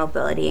up my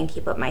mobility and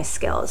keep up my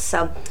skills.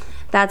 So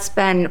that's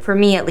been, for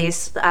me at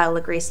least,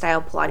 Legree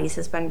style Pilates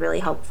has been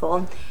really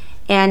helpful.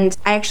 And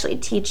I actually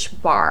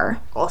teach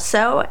bar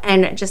also,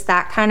 and just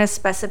that kind of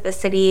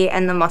specificity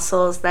and the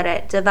muscles that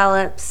it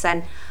develops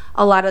and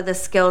a lot of the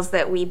skills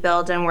that we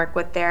build and work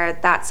with there,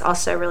 that's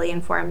also really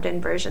informed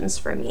inversions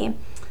for me.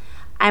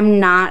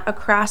 I'm not a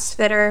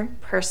CrossFitter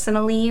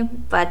personally,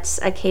 but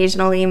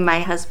occasionally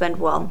my husband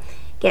will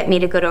get me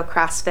to go to a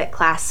CrossFit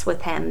class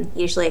with him,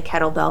 usually a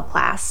kettlebell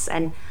class.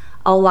 And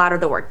a lot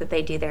of the work that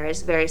they do there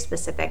is very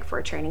specific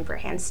for training for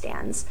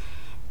handstands.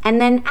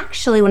 And then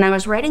actually, when I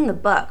was writing the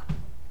book,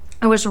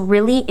 I was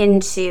really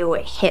into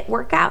HIIT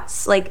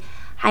workouts, like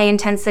high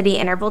intensity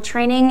interval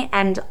training,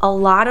 and a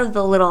lot of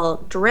the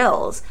little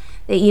drills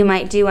that you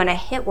might do in a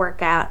HIIT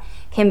workout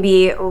can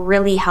be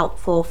really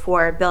helpful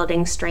for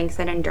building strength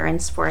and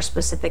endurance for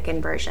specific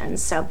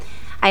inversions. So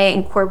I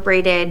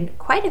incorporated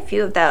quite a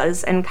few of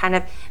those and kind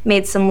of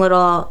made some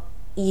little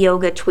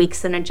yoga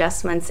tweaks and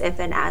adjustments if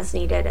and as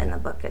needed in the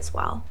book as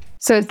well.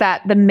 So is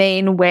that the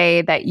main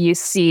way that you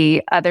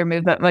see other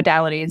movement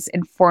modalities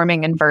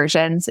informing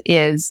inversions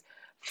is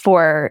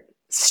for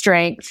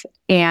strength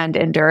and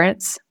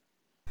endurance?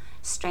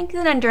 Strength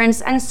and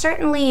endurance, and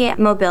certainly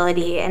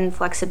mobility and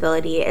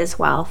flexibility as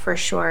well, for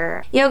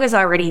sure. Yoga is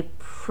already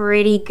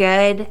pretty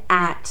good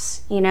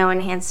at,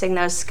 enhancing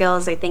those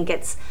skills. I think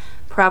it's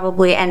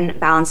probably, and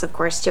balance, of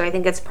course, too. I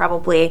think it's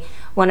probably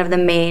one of the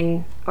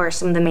main, or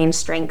some of the main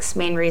strengths,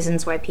 main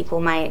reasons why people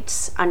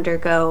might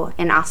undergo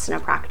an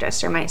asana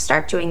practice or might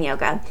start doing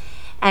yoga.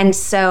 And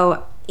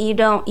so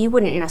you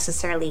wouldn't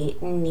necessarily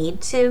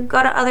need to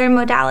go to other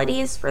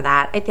modalities for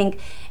that. I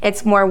think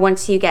it's more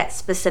once you get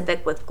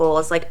specific with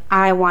goals, like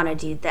I want to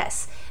do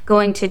this.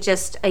 Going to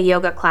just a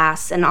yoga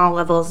class and all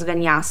levels of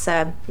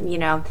vinyasa,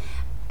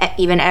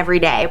 even every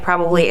day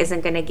probably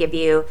isn't going to give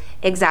you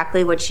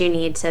exactly what you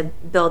need to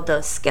build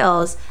those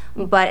skills.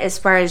 But as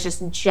far as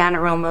just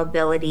general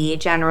mobility,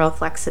 general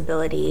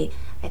flexibility,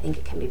 I think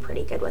it can be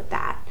pretty good with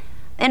that.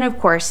 And of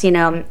course,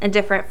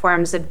 different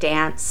forms of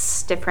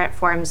dance, different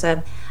forms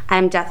of,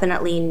 I'm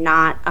definitely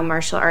not a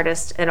martial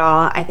artist at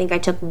all. I think I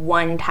took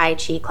one Tai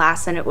Chi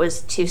class and it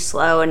was too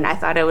slow and I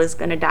thought I was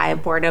going to die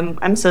of boredom.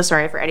 I'm so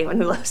sorry for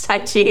anyone who loves Tai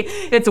Chi.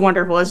 It's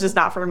wonderful. It's just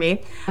not for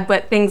me.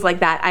 But things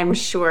like that, I'm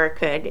sure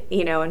could,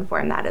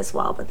 inform that as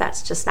well. But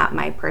that's just not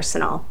my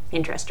personal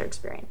interest or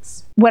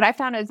experience. What I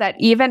found is that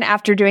even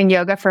after doing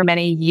yoga for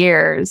many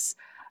years,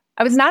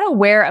 I was not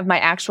aware of my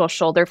actual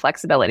shoulder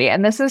flexibility.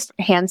 And this is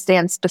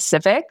handstand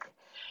specific.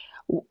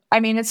 I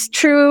mean, it's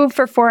true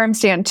for forearm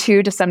stand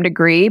too, to some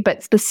degree,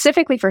 but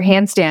specifically for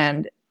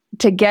handstand,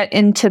 to get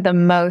into the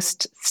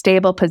most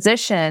stable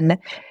position,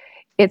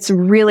 it's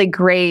really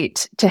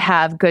great to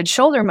have good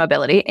shoulder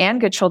mobility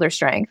and good shoulder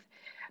strength.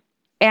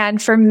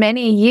 And for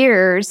many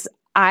years,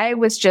 I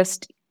was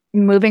just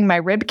moving my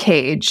rib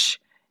cage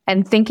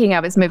and thinking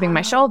I was moving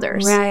my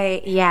shoulders.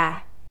 Right,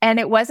 yeah. And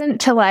it wasn't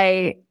till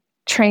I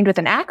trained with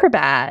an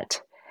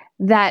acrobat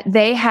that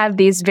they have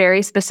these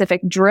very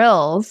specific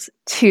drills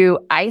to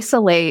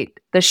isolate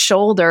the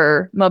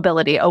shoulder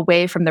mobility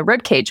away from the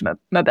ribcage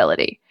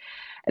mobility.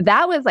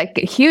 That was like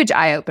a huge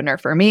eye-opener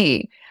for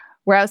me,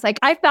 where I was like,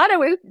 I thought I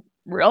was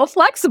real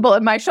flexible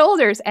in my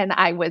shoulders, and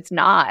I was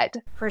not.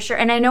 For sure.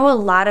 And I know a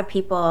lot of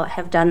people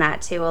have done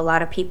that too. A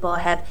lot of people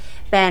have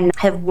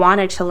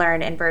wanted to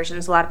learn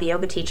inversions, a lot of the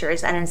yoga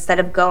teachers, and instead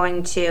of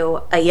going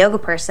to a yoga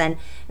person,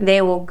 they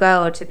will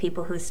go to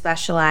people who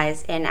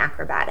specialize in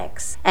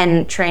acrobatics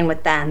and train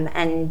with them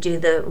and do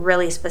the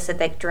really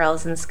specific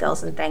drills and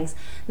skills and things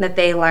that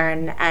they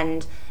learn.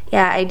 And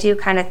yeah, I do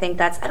kind of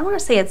think I don't want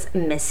to say it's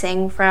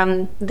missing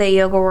from the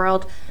yoga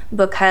world,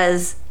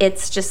 because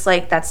it's just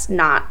like that's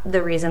not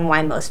the reason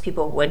why most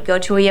people would go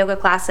to a yoga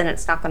class, and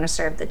it's not going to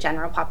serve the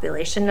general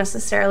population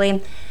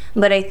necessarily.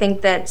 But I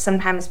think that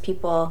sometimes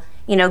people,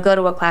 go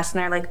to a class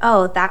and they're like,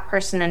 oh, that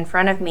person in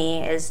front of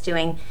me is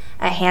doing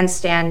a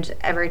handstand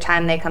every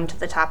time they come to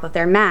the top of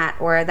their mat,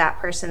 or that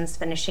person's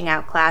finishing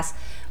out class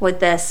with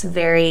this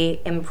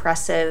very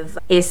impressive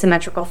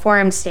asymmetrical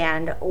forearm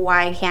stand.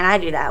 Why can't I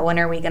do that? When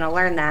are we going to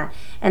learn that?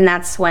 And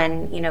that's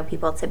when,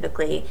 people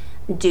typically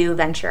do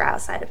venture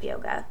outside of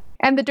yoga.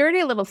 And the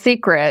dirty little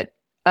secret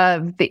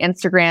of the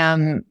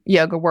Instagram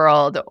yoga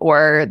world,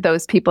 or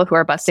those people who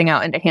are busting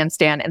out into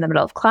handstand in the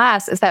middle of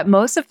class, is that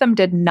most of them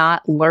did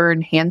not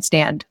learn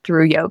handstand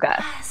through yoga.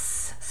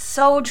 Yes,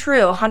 so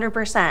true,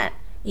 100%.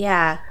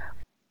 Yeah.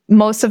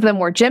 Most of them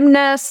were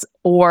gymnasts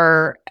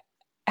or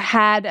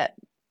had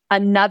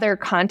another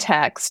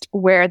context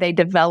where they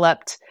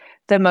developed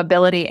the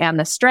mobility and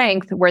the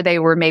strength, where they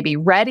were maybe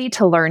ready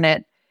to learn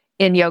it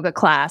in yoga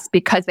class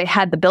because they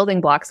had the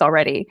building blocks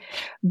already.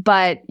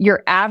 But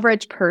your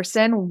average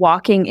person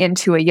walking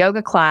into a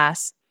yoga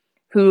class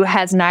who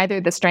has neither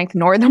the strength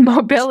nor the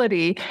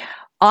mobility,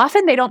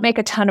 often they don't make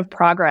a ton of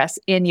progress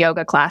in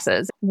yoga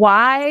classes.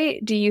 Why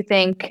do you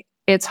think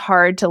it's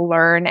hard to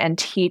learn and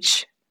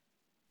teach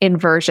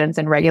inversions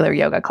in regular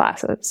yoga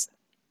classes?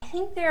 I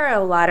think there are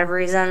a lot of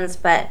reasons,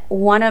 but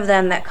one of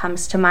them that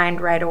comes to mind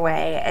right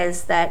away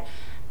is that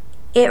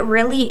it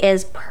really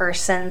is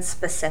person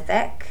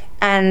specific.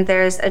 And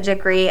there's a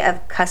degree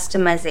of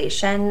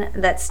customization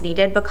that's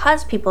needed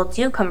because people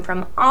do come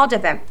from all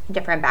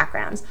different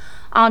backgrounds,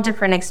 all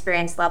different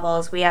experience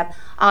levels. We have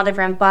all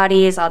different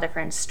bodies, all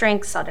different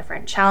strengths, all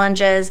different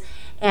challenges.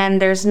 And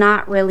there's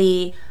not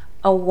really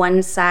a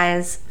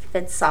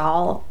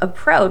one-size-fits-all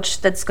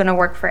approach that's going to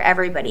work for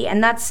everybody.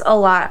 And that's a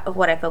lot of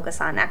what I focus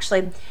on.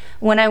 Actually,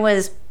 when I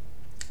was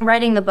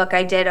writing the book,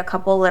 I did a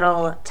couple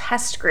little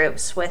test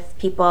groups with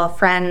people,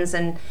 friends,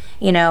 and,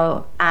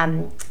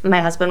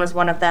 my husband was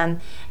one of them,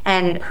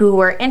 and who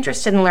were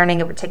interested in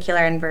learning a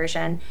particular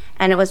inversion.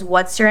 And it was,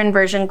 what's your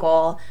inversion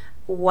goal?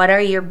 What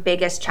are your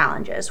biggest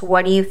challenges?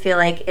 What do you feel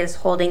like is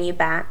holding you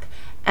back?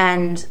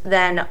 And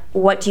then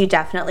what do you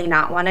definitely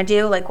not want to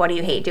do? Like, what do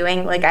you hate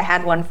doing? Like, I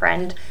had one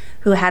friend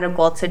who had a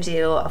goal to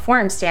do a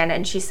forearm stand,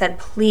 and she said,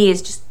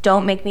 please just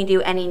don't make me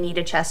do any knee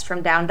to chest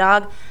from down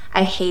dog.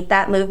 I hate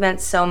that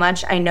movement so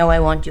much. I know I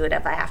won't do it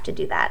if I have to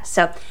do that.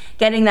 So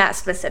getting that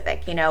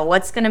specific,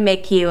 what's going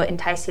to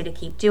entice you to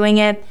keep doing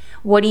it?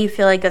 What do you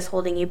feel like is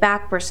holding you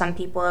back? For some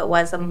people, it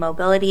was a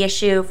mobility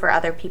issue. For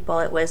other people,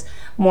 it was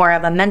more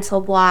of a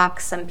mental block.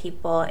 Some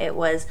people, it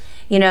was,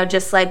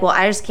 just like, well,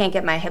 I just can't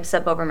get my hips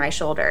up over my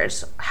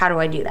shoulders. How do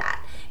I do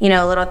that?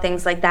 Little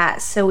things like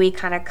that. So we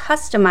kind of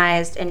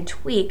customized and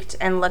tweaked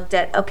and looked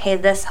at, okay,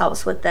 this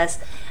helps with this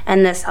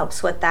and this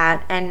helps with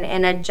that. And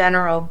in a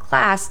general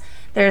class,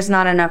 there's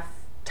not enough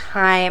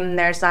time,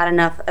 there's not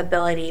enough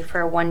ability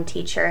for one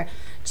teacher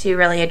to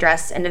really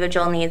address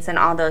individual needs in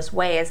all those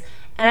ways.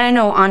 And I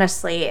know,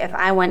 honestly, if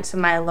I went to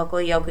my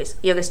local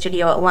yoga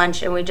studio at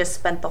lunch and we just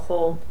spent the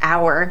whole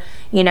hour,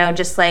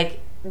 just like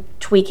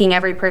tweaking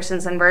every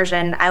person's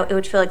inversion, it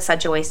would feel like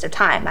such a waste of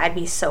time. I'd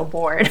be so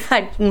bored.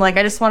 I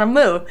just want to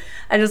move.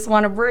 I just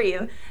want to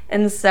breathe.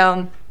 And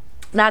so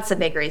that's a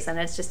big reason.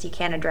 It's just you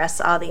can't address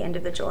all the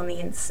individual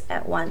needs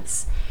at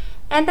once.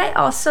 And I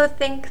also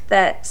think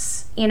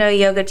that,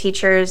 yoga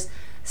teachers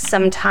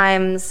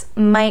sometimes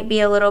might be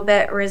a little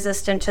bit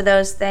resistant to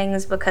those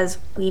things because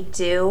we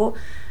do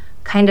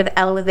kind of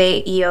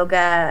elevate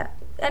yoga,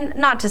 and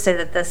not to say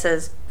that this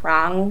is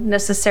wrong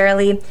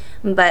necessarily,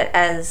 but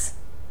as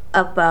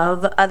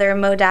above other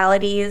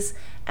modalities,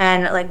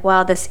 and like,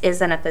 well, this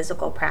isn't a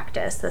physical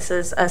practice, this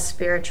is a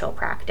spiritual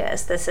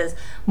practice, this is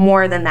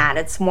more than that,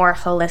 it's more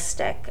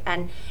holistic.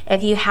 And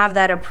if you have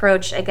that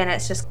approach, again,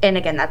 that's,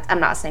 I'm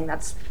not saying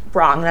that's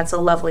wrong, that's a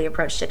lovely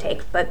approach to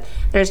take, but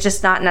there's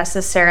just not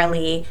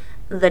necessarily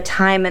the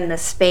time and the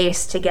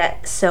space to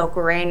get so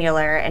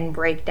granular and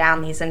break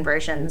down these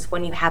inversions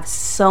when you have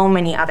so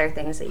many other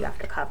things that you have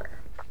to cover.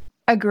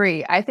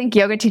 Agree. I think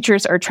yoga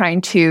teachers are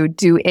trying to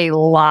do a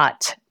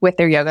lot with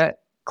their yoga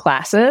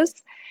classes.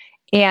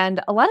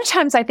 And a lot of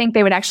times I think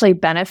they would actually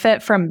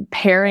benefit from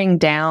paring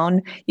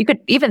down. You could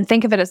even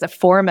think of it as a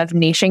form of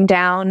niching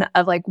down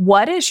of like,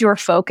 what is your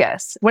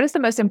focus? What is the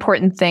most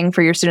important thing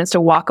for your students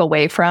to walk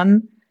away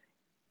from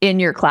in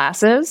your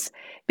classes?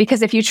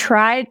 Because if you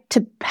try to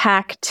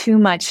pack too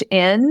much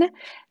in,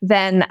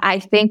 then I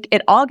think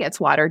it all gets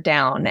watered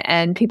down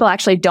and people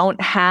actually don't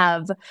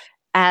have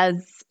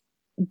as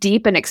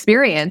deep an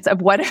experience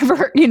of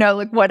whatever,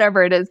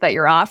 whatever it is that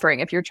you're offering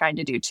if you're trying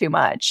to do too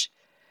much.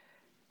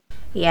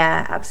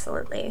 Yeah,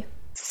 absolutely.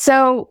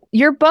 So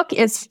your book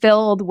is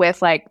filled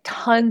with like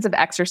tons of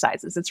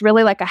exercises. It's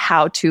really like a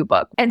how-to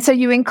book. And so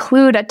you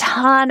include a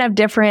ton of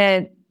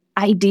different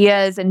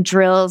ideas and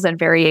drills and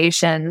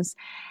variations.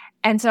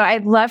 And so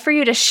I'd love for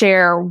you to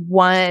share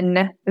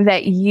one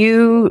that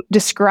you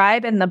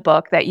describe in the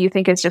book that you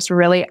think is just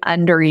really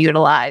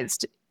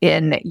underutilized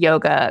in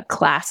yoga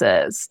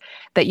classes,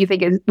 that you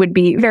think would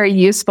be very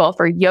useful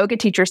for yoga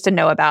teachers to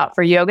know about,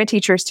 for yoga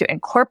teachers to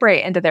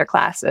incorporate into their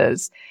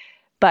classes,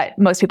 but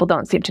most people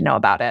don't seem to know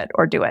about it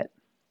or do it.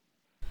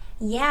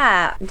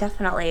 Yeah,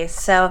 definitely.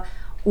 So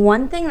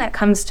one thing that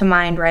comes to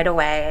mind right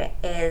away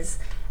is,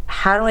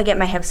 how do I get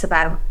my hips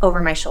up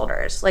over my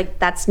shoulders? Like,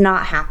 that's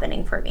not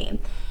happening for me.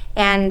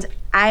 And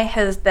I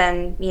have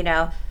been,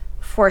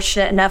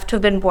 fortunate enough to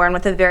have been born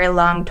with a very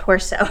long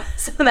torso.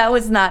 So that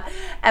was not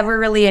ever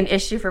really an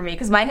issue for me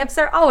because my hips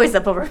are always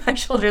up over my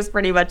shoulders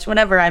pretty much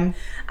whenever I'm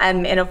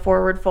in a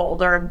forward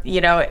fold or,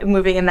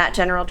 moving in that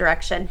general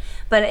direction.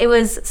 But it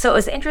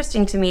was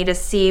interesting to me to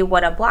see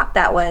what a block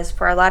that was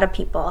for a lot of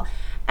people.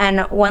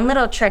 And one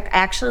little trick, I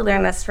actually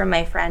learned this from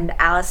my friend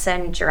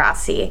Allison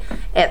Gerasi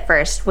at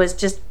first, was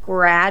just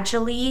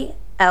gradually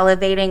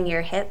elevating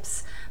your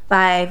hips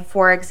by,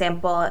 for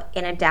example,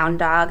 in a down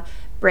dog,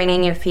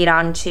 bringing your feet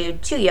onto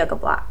 2 yoga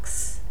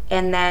blocks,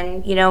 and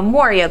then,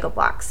 more yoga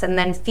blocks, and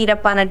then feet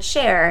up on a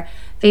chair,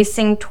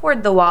 facing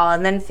toward the wall,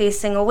 and then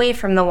facing away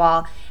from the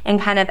wall, and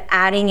kind of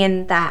adding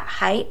in that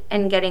height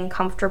and getting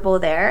comfortable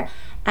there,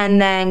 and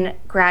then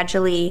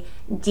gradually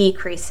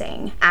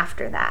decreasing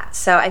after that.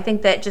 So I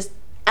think that just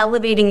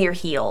elevating your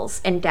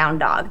heels in down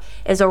dog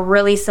is a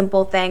really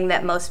simple thing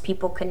that most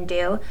people can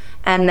do,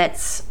 and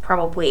that's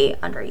probably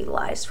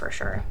underutilized for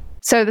sure.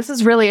 So this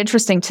is really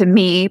interesting to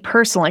me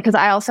personally, because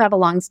I also have a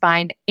long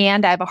spine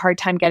and I have a hard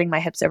time getting my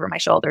hips over my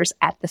shoulders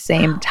at the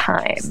same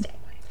time.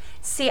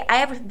 See, I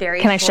have very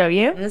Can I show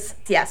you? Limbs.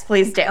 Yes,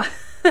 please do.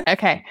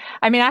 Okay.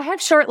 I mean, I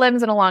have short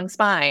limbs and a long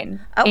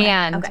spine,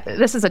 and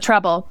this is a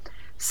trouble.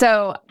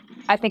 So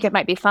I think it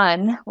might be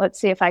fun. Let's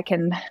see if I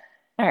can.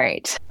 All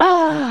right.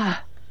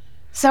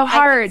 So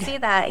hard. I can see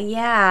that.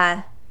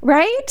 Yeah.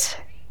 Right?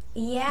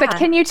 Yeah. But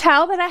can you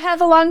tell that I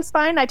have a long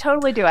spine? I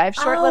totally do. I have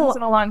short limbs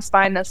and a long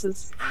spine. This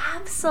is...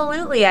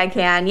 Absolutely, I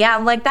can. Yeah,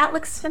 I'm like, that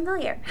looks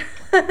familiar.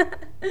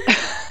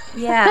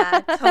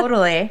 Yeah,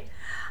 totally.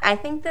 I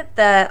think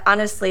that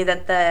honestly,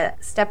 that the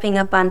stepping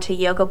up onto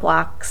yoga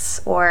blocks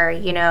or,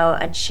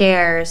 a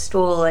chair,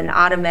 stool, an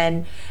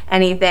ottoman,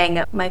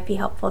 anything might be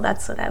helpful.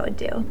 That's what I would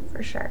do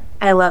for sure.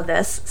 I love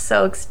this.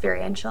 So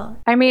experiential.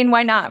 I mean,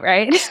 why not,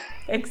 right?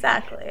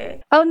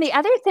 Exactly. Oh, and the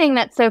other thing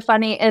that's so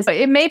funny is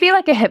it may be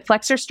like a hip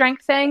flexor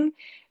strength thing,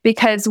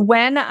 because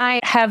when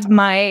I have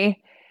my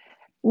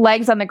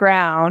legs on the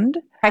ground,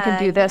 I can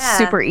do this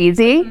super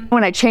easy.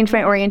 When I change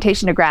my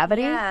orientation to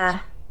gravity,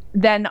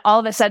 then all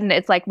of a sudden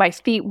it's like my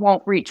feet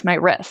won't reach my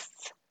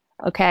wrists.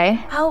 Okay.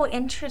 Oh,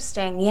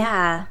 interesting.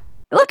 Yeah.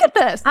 Look at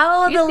this.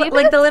 Oh,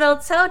 the little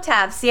toe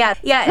taps. Yeah.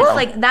 Yeah. It's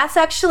like, that's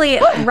actually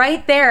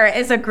right there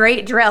is a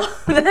great drill.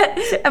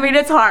 I mean,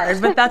 it's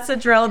hard, but that's a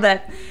drill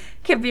that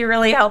can be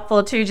really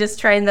helpful to just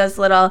train those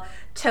little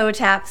toe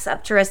taps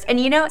up to wrist.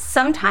 And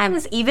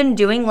sometimes even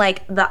doing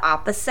like the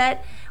opposite,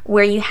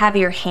 where you have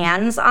your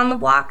hands on the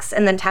blocks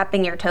and then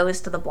tapping your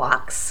toes to the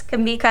blocks,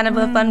 can be kind of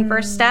a fun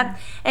first step.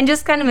 And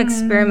just kind of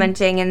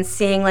experimenting and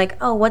seeing like,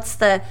 oh,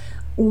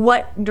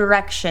 what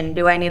direction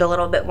do I need a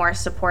little bit more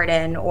support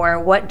in, or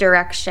what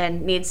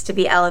direction needs to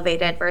be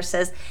elevated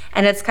versus,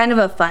 and it's kind of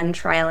a fun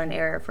trial and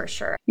error for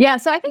sure. Yeah.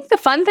 So I think the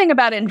fun thing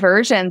about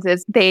inversions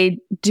is they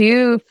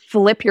do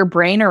flip your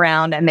brain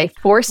around and they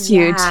force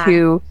you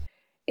to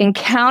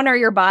encounter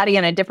your body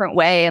in a different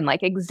way and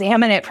like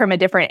examine it from a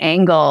different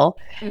angle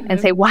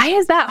and say, why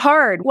is that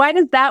hard? Why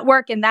does that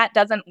work and that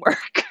doesn't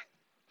work?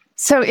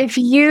 So if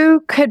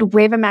you could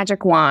wave a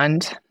magic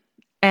wand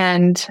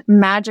and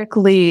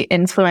magically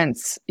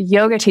influence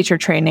yoga teacher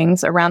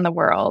trainings around the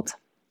world,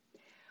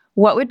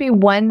 what would be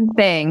one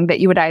thing that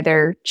you would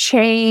either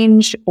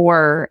change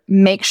or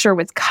make sure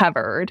was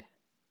covered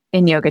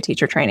in yoga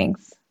teacher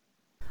trainings?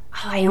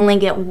 Oh, I only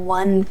get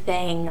one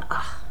thing.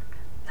 Oh,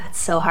 that's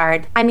so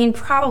hard. I mean,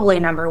 probably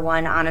number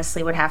one,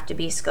 honestly, would have to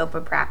be scope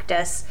of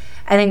practice.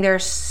 I think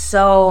there's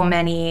so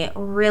many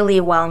really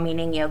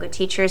well-meaning yoga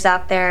teachers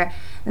out there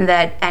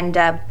that end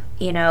up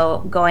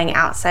going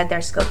outside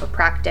their scope of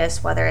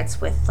practice, whether it's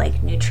with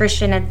like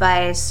nutrition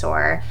advice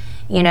or,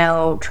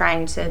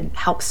 trying to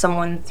help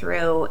someone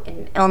through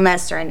an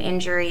illness or an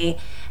injury,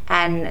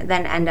 and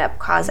then end up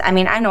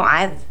I know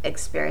I've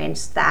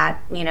experienced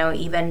that,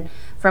 even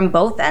from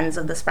both ends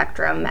of the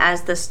spectrum,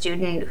 as the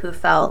student who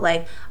felt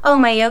like, oh,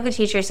 my yoga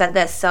teacher said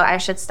this, so I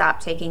should stop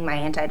taking my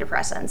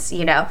antidepressants,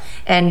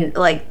 and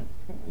like,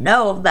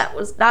 no, that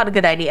was not a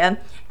good idea.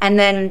 And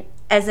then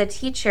as a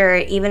teacher,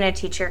 even a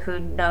teacher who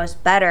knows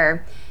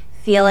better,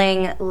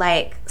 feeling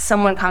like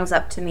someone comes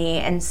up to me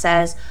and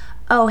says,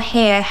 oh,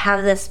 hey, I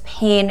have this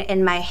pain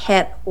in my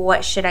hip,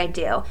 what should I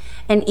do?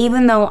 And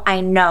even though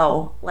I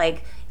know,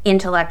 like,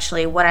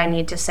 intellectually what I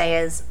need to say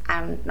is,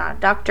 I'm not a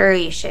doctor,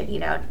 you should,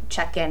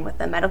 check in with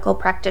a medical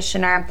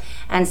practitioner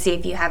and see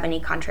if you have any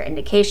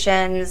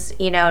contraindications,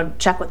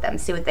 check with them,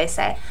 see what they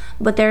say.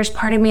 But there's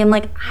part of me, I'm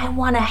like, I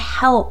want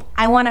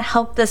to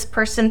help this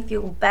person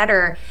feel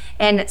better.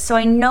 And so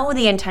I know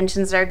the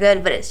intentions are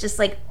good, but it's just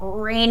like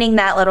reining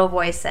that little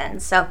voice in.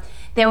 So if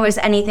there was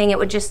anything, it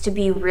would just to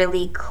be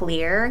really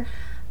clear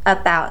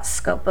about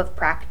scope of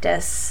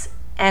practice.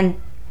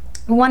 And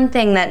one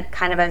thing that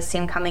kind of I've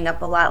seen coming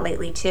up a lot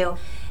lately too,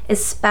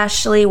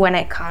 especially when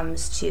it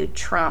comes to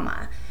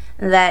trauma,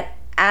 that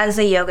as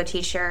a yoga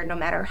teacher, no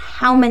matter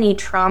how many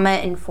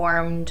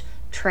trauma-informed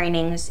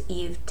trainings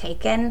you've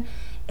taken,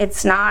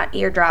 it's not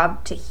your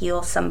job to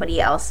heal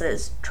somebody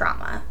else's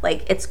trauma.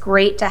 Like, it's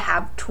great to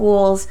have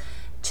tools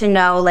to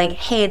know, like,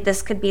 hey,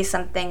 this could be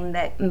something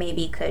that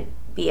maybe could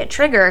be a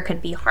trigger,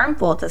 could be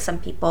harmful to some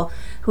people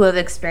who have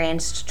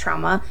experienced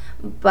trauma,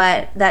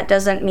 but that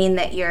doesn't mean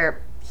that you're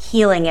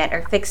healing it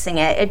or fixing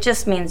it. It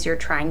just means you're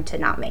trying to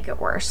not make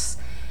it worse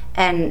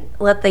and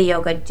let the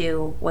yoga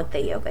do what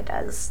the yoga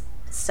does.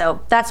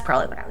 So that's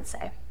probably what I would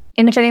say.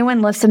 And if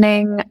anyone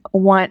listening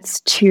wants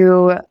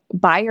to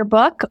buy your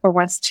book or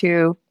wants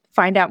to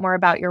find out more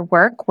about your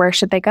work, where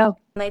should they go?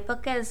 My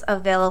book is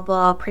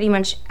available pretty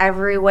much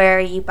everywhere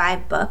you buy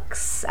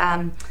books.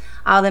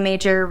 All the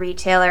major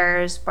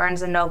retailers,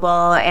 Barnes &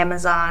 Noble,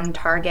 Amazon,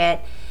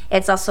 Target.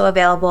 It's also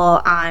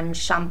available on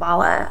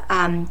Shambhala,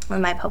 on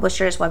my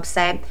publisher's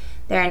website.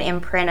 They're an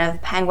imprint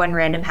of Penguin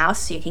Random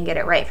House, so you can get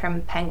it right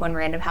from Penguin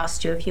Random House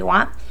too if you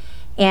want.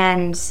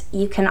 And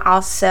you can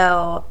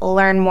also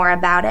learn more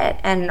about it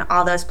and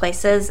all those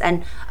places.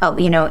 And,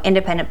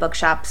 independent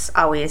bookshops,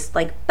 always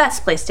like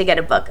best place to get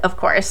a book, of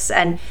course.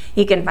 And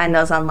you can find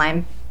those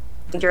online,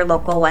 your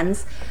local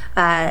ones.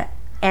 And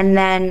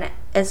then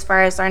as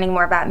far as learning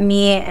more about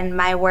me and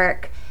my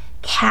work,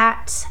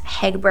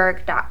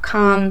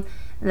 kathegberg.com.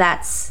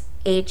 That's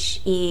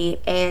HE,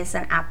 A as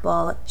in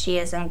apple, G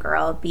as in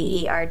girl,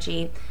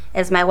 BERG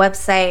is my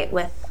website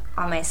with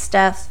all my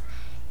stuff.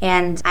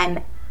 And I'm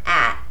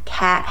at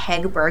Kat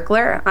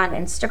Hegbergler on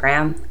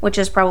Instagram, which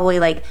is probably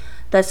like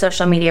the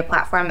social media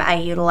platform I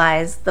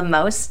utilize the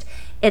most.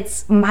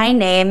 It's my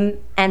name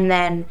and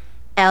then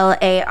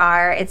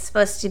LAR. It's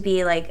supposed to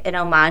be like an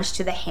homage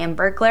to the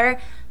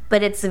Hamburglar,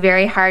 but it's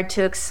very hard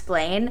to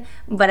explain,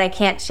 but I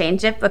can't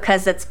change it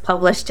because it's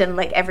published in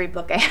like every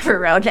book I ever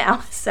wrote now.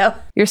 So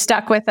you're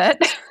stuck with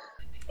it.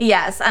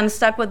 Yes, I'm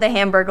stuck with the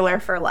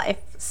Hamburglar for life.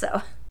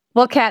 So,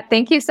 well, Kat,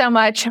 thank you so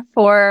much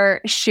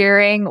for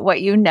sharing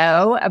what you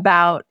know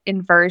about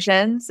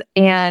inversions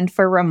and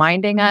for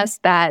reminding us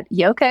that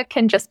yoga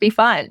can just be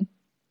fun.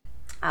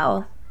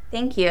 Oh,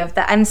 thank you.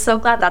 I'm so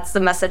glad that's the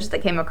message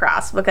that came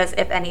across, because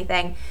if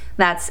anything,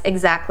 that's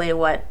exactly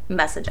what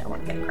message I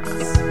want to get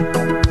across.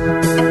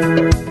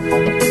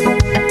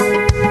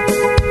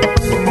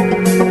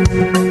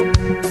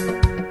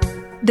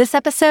 This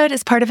episode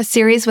is part of a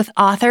series with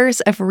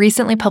authors of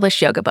recently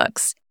published yoga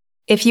books.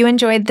 If you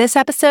enjoyed this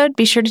episode,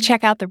 be sure to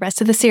check out the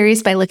rest of the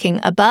series by looking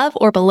above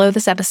or below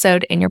this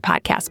episode in your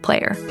podcast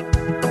player.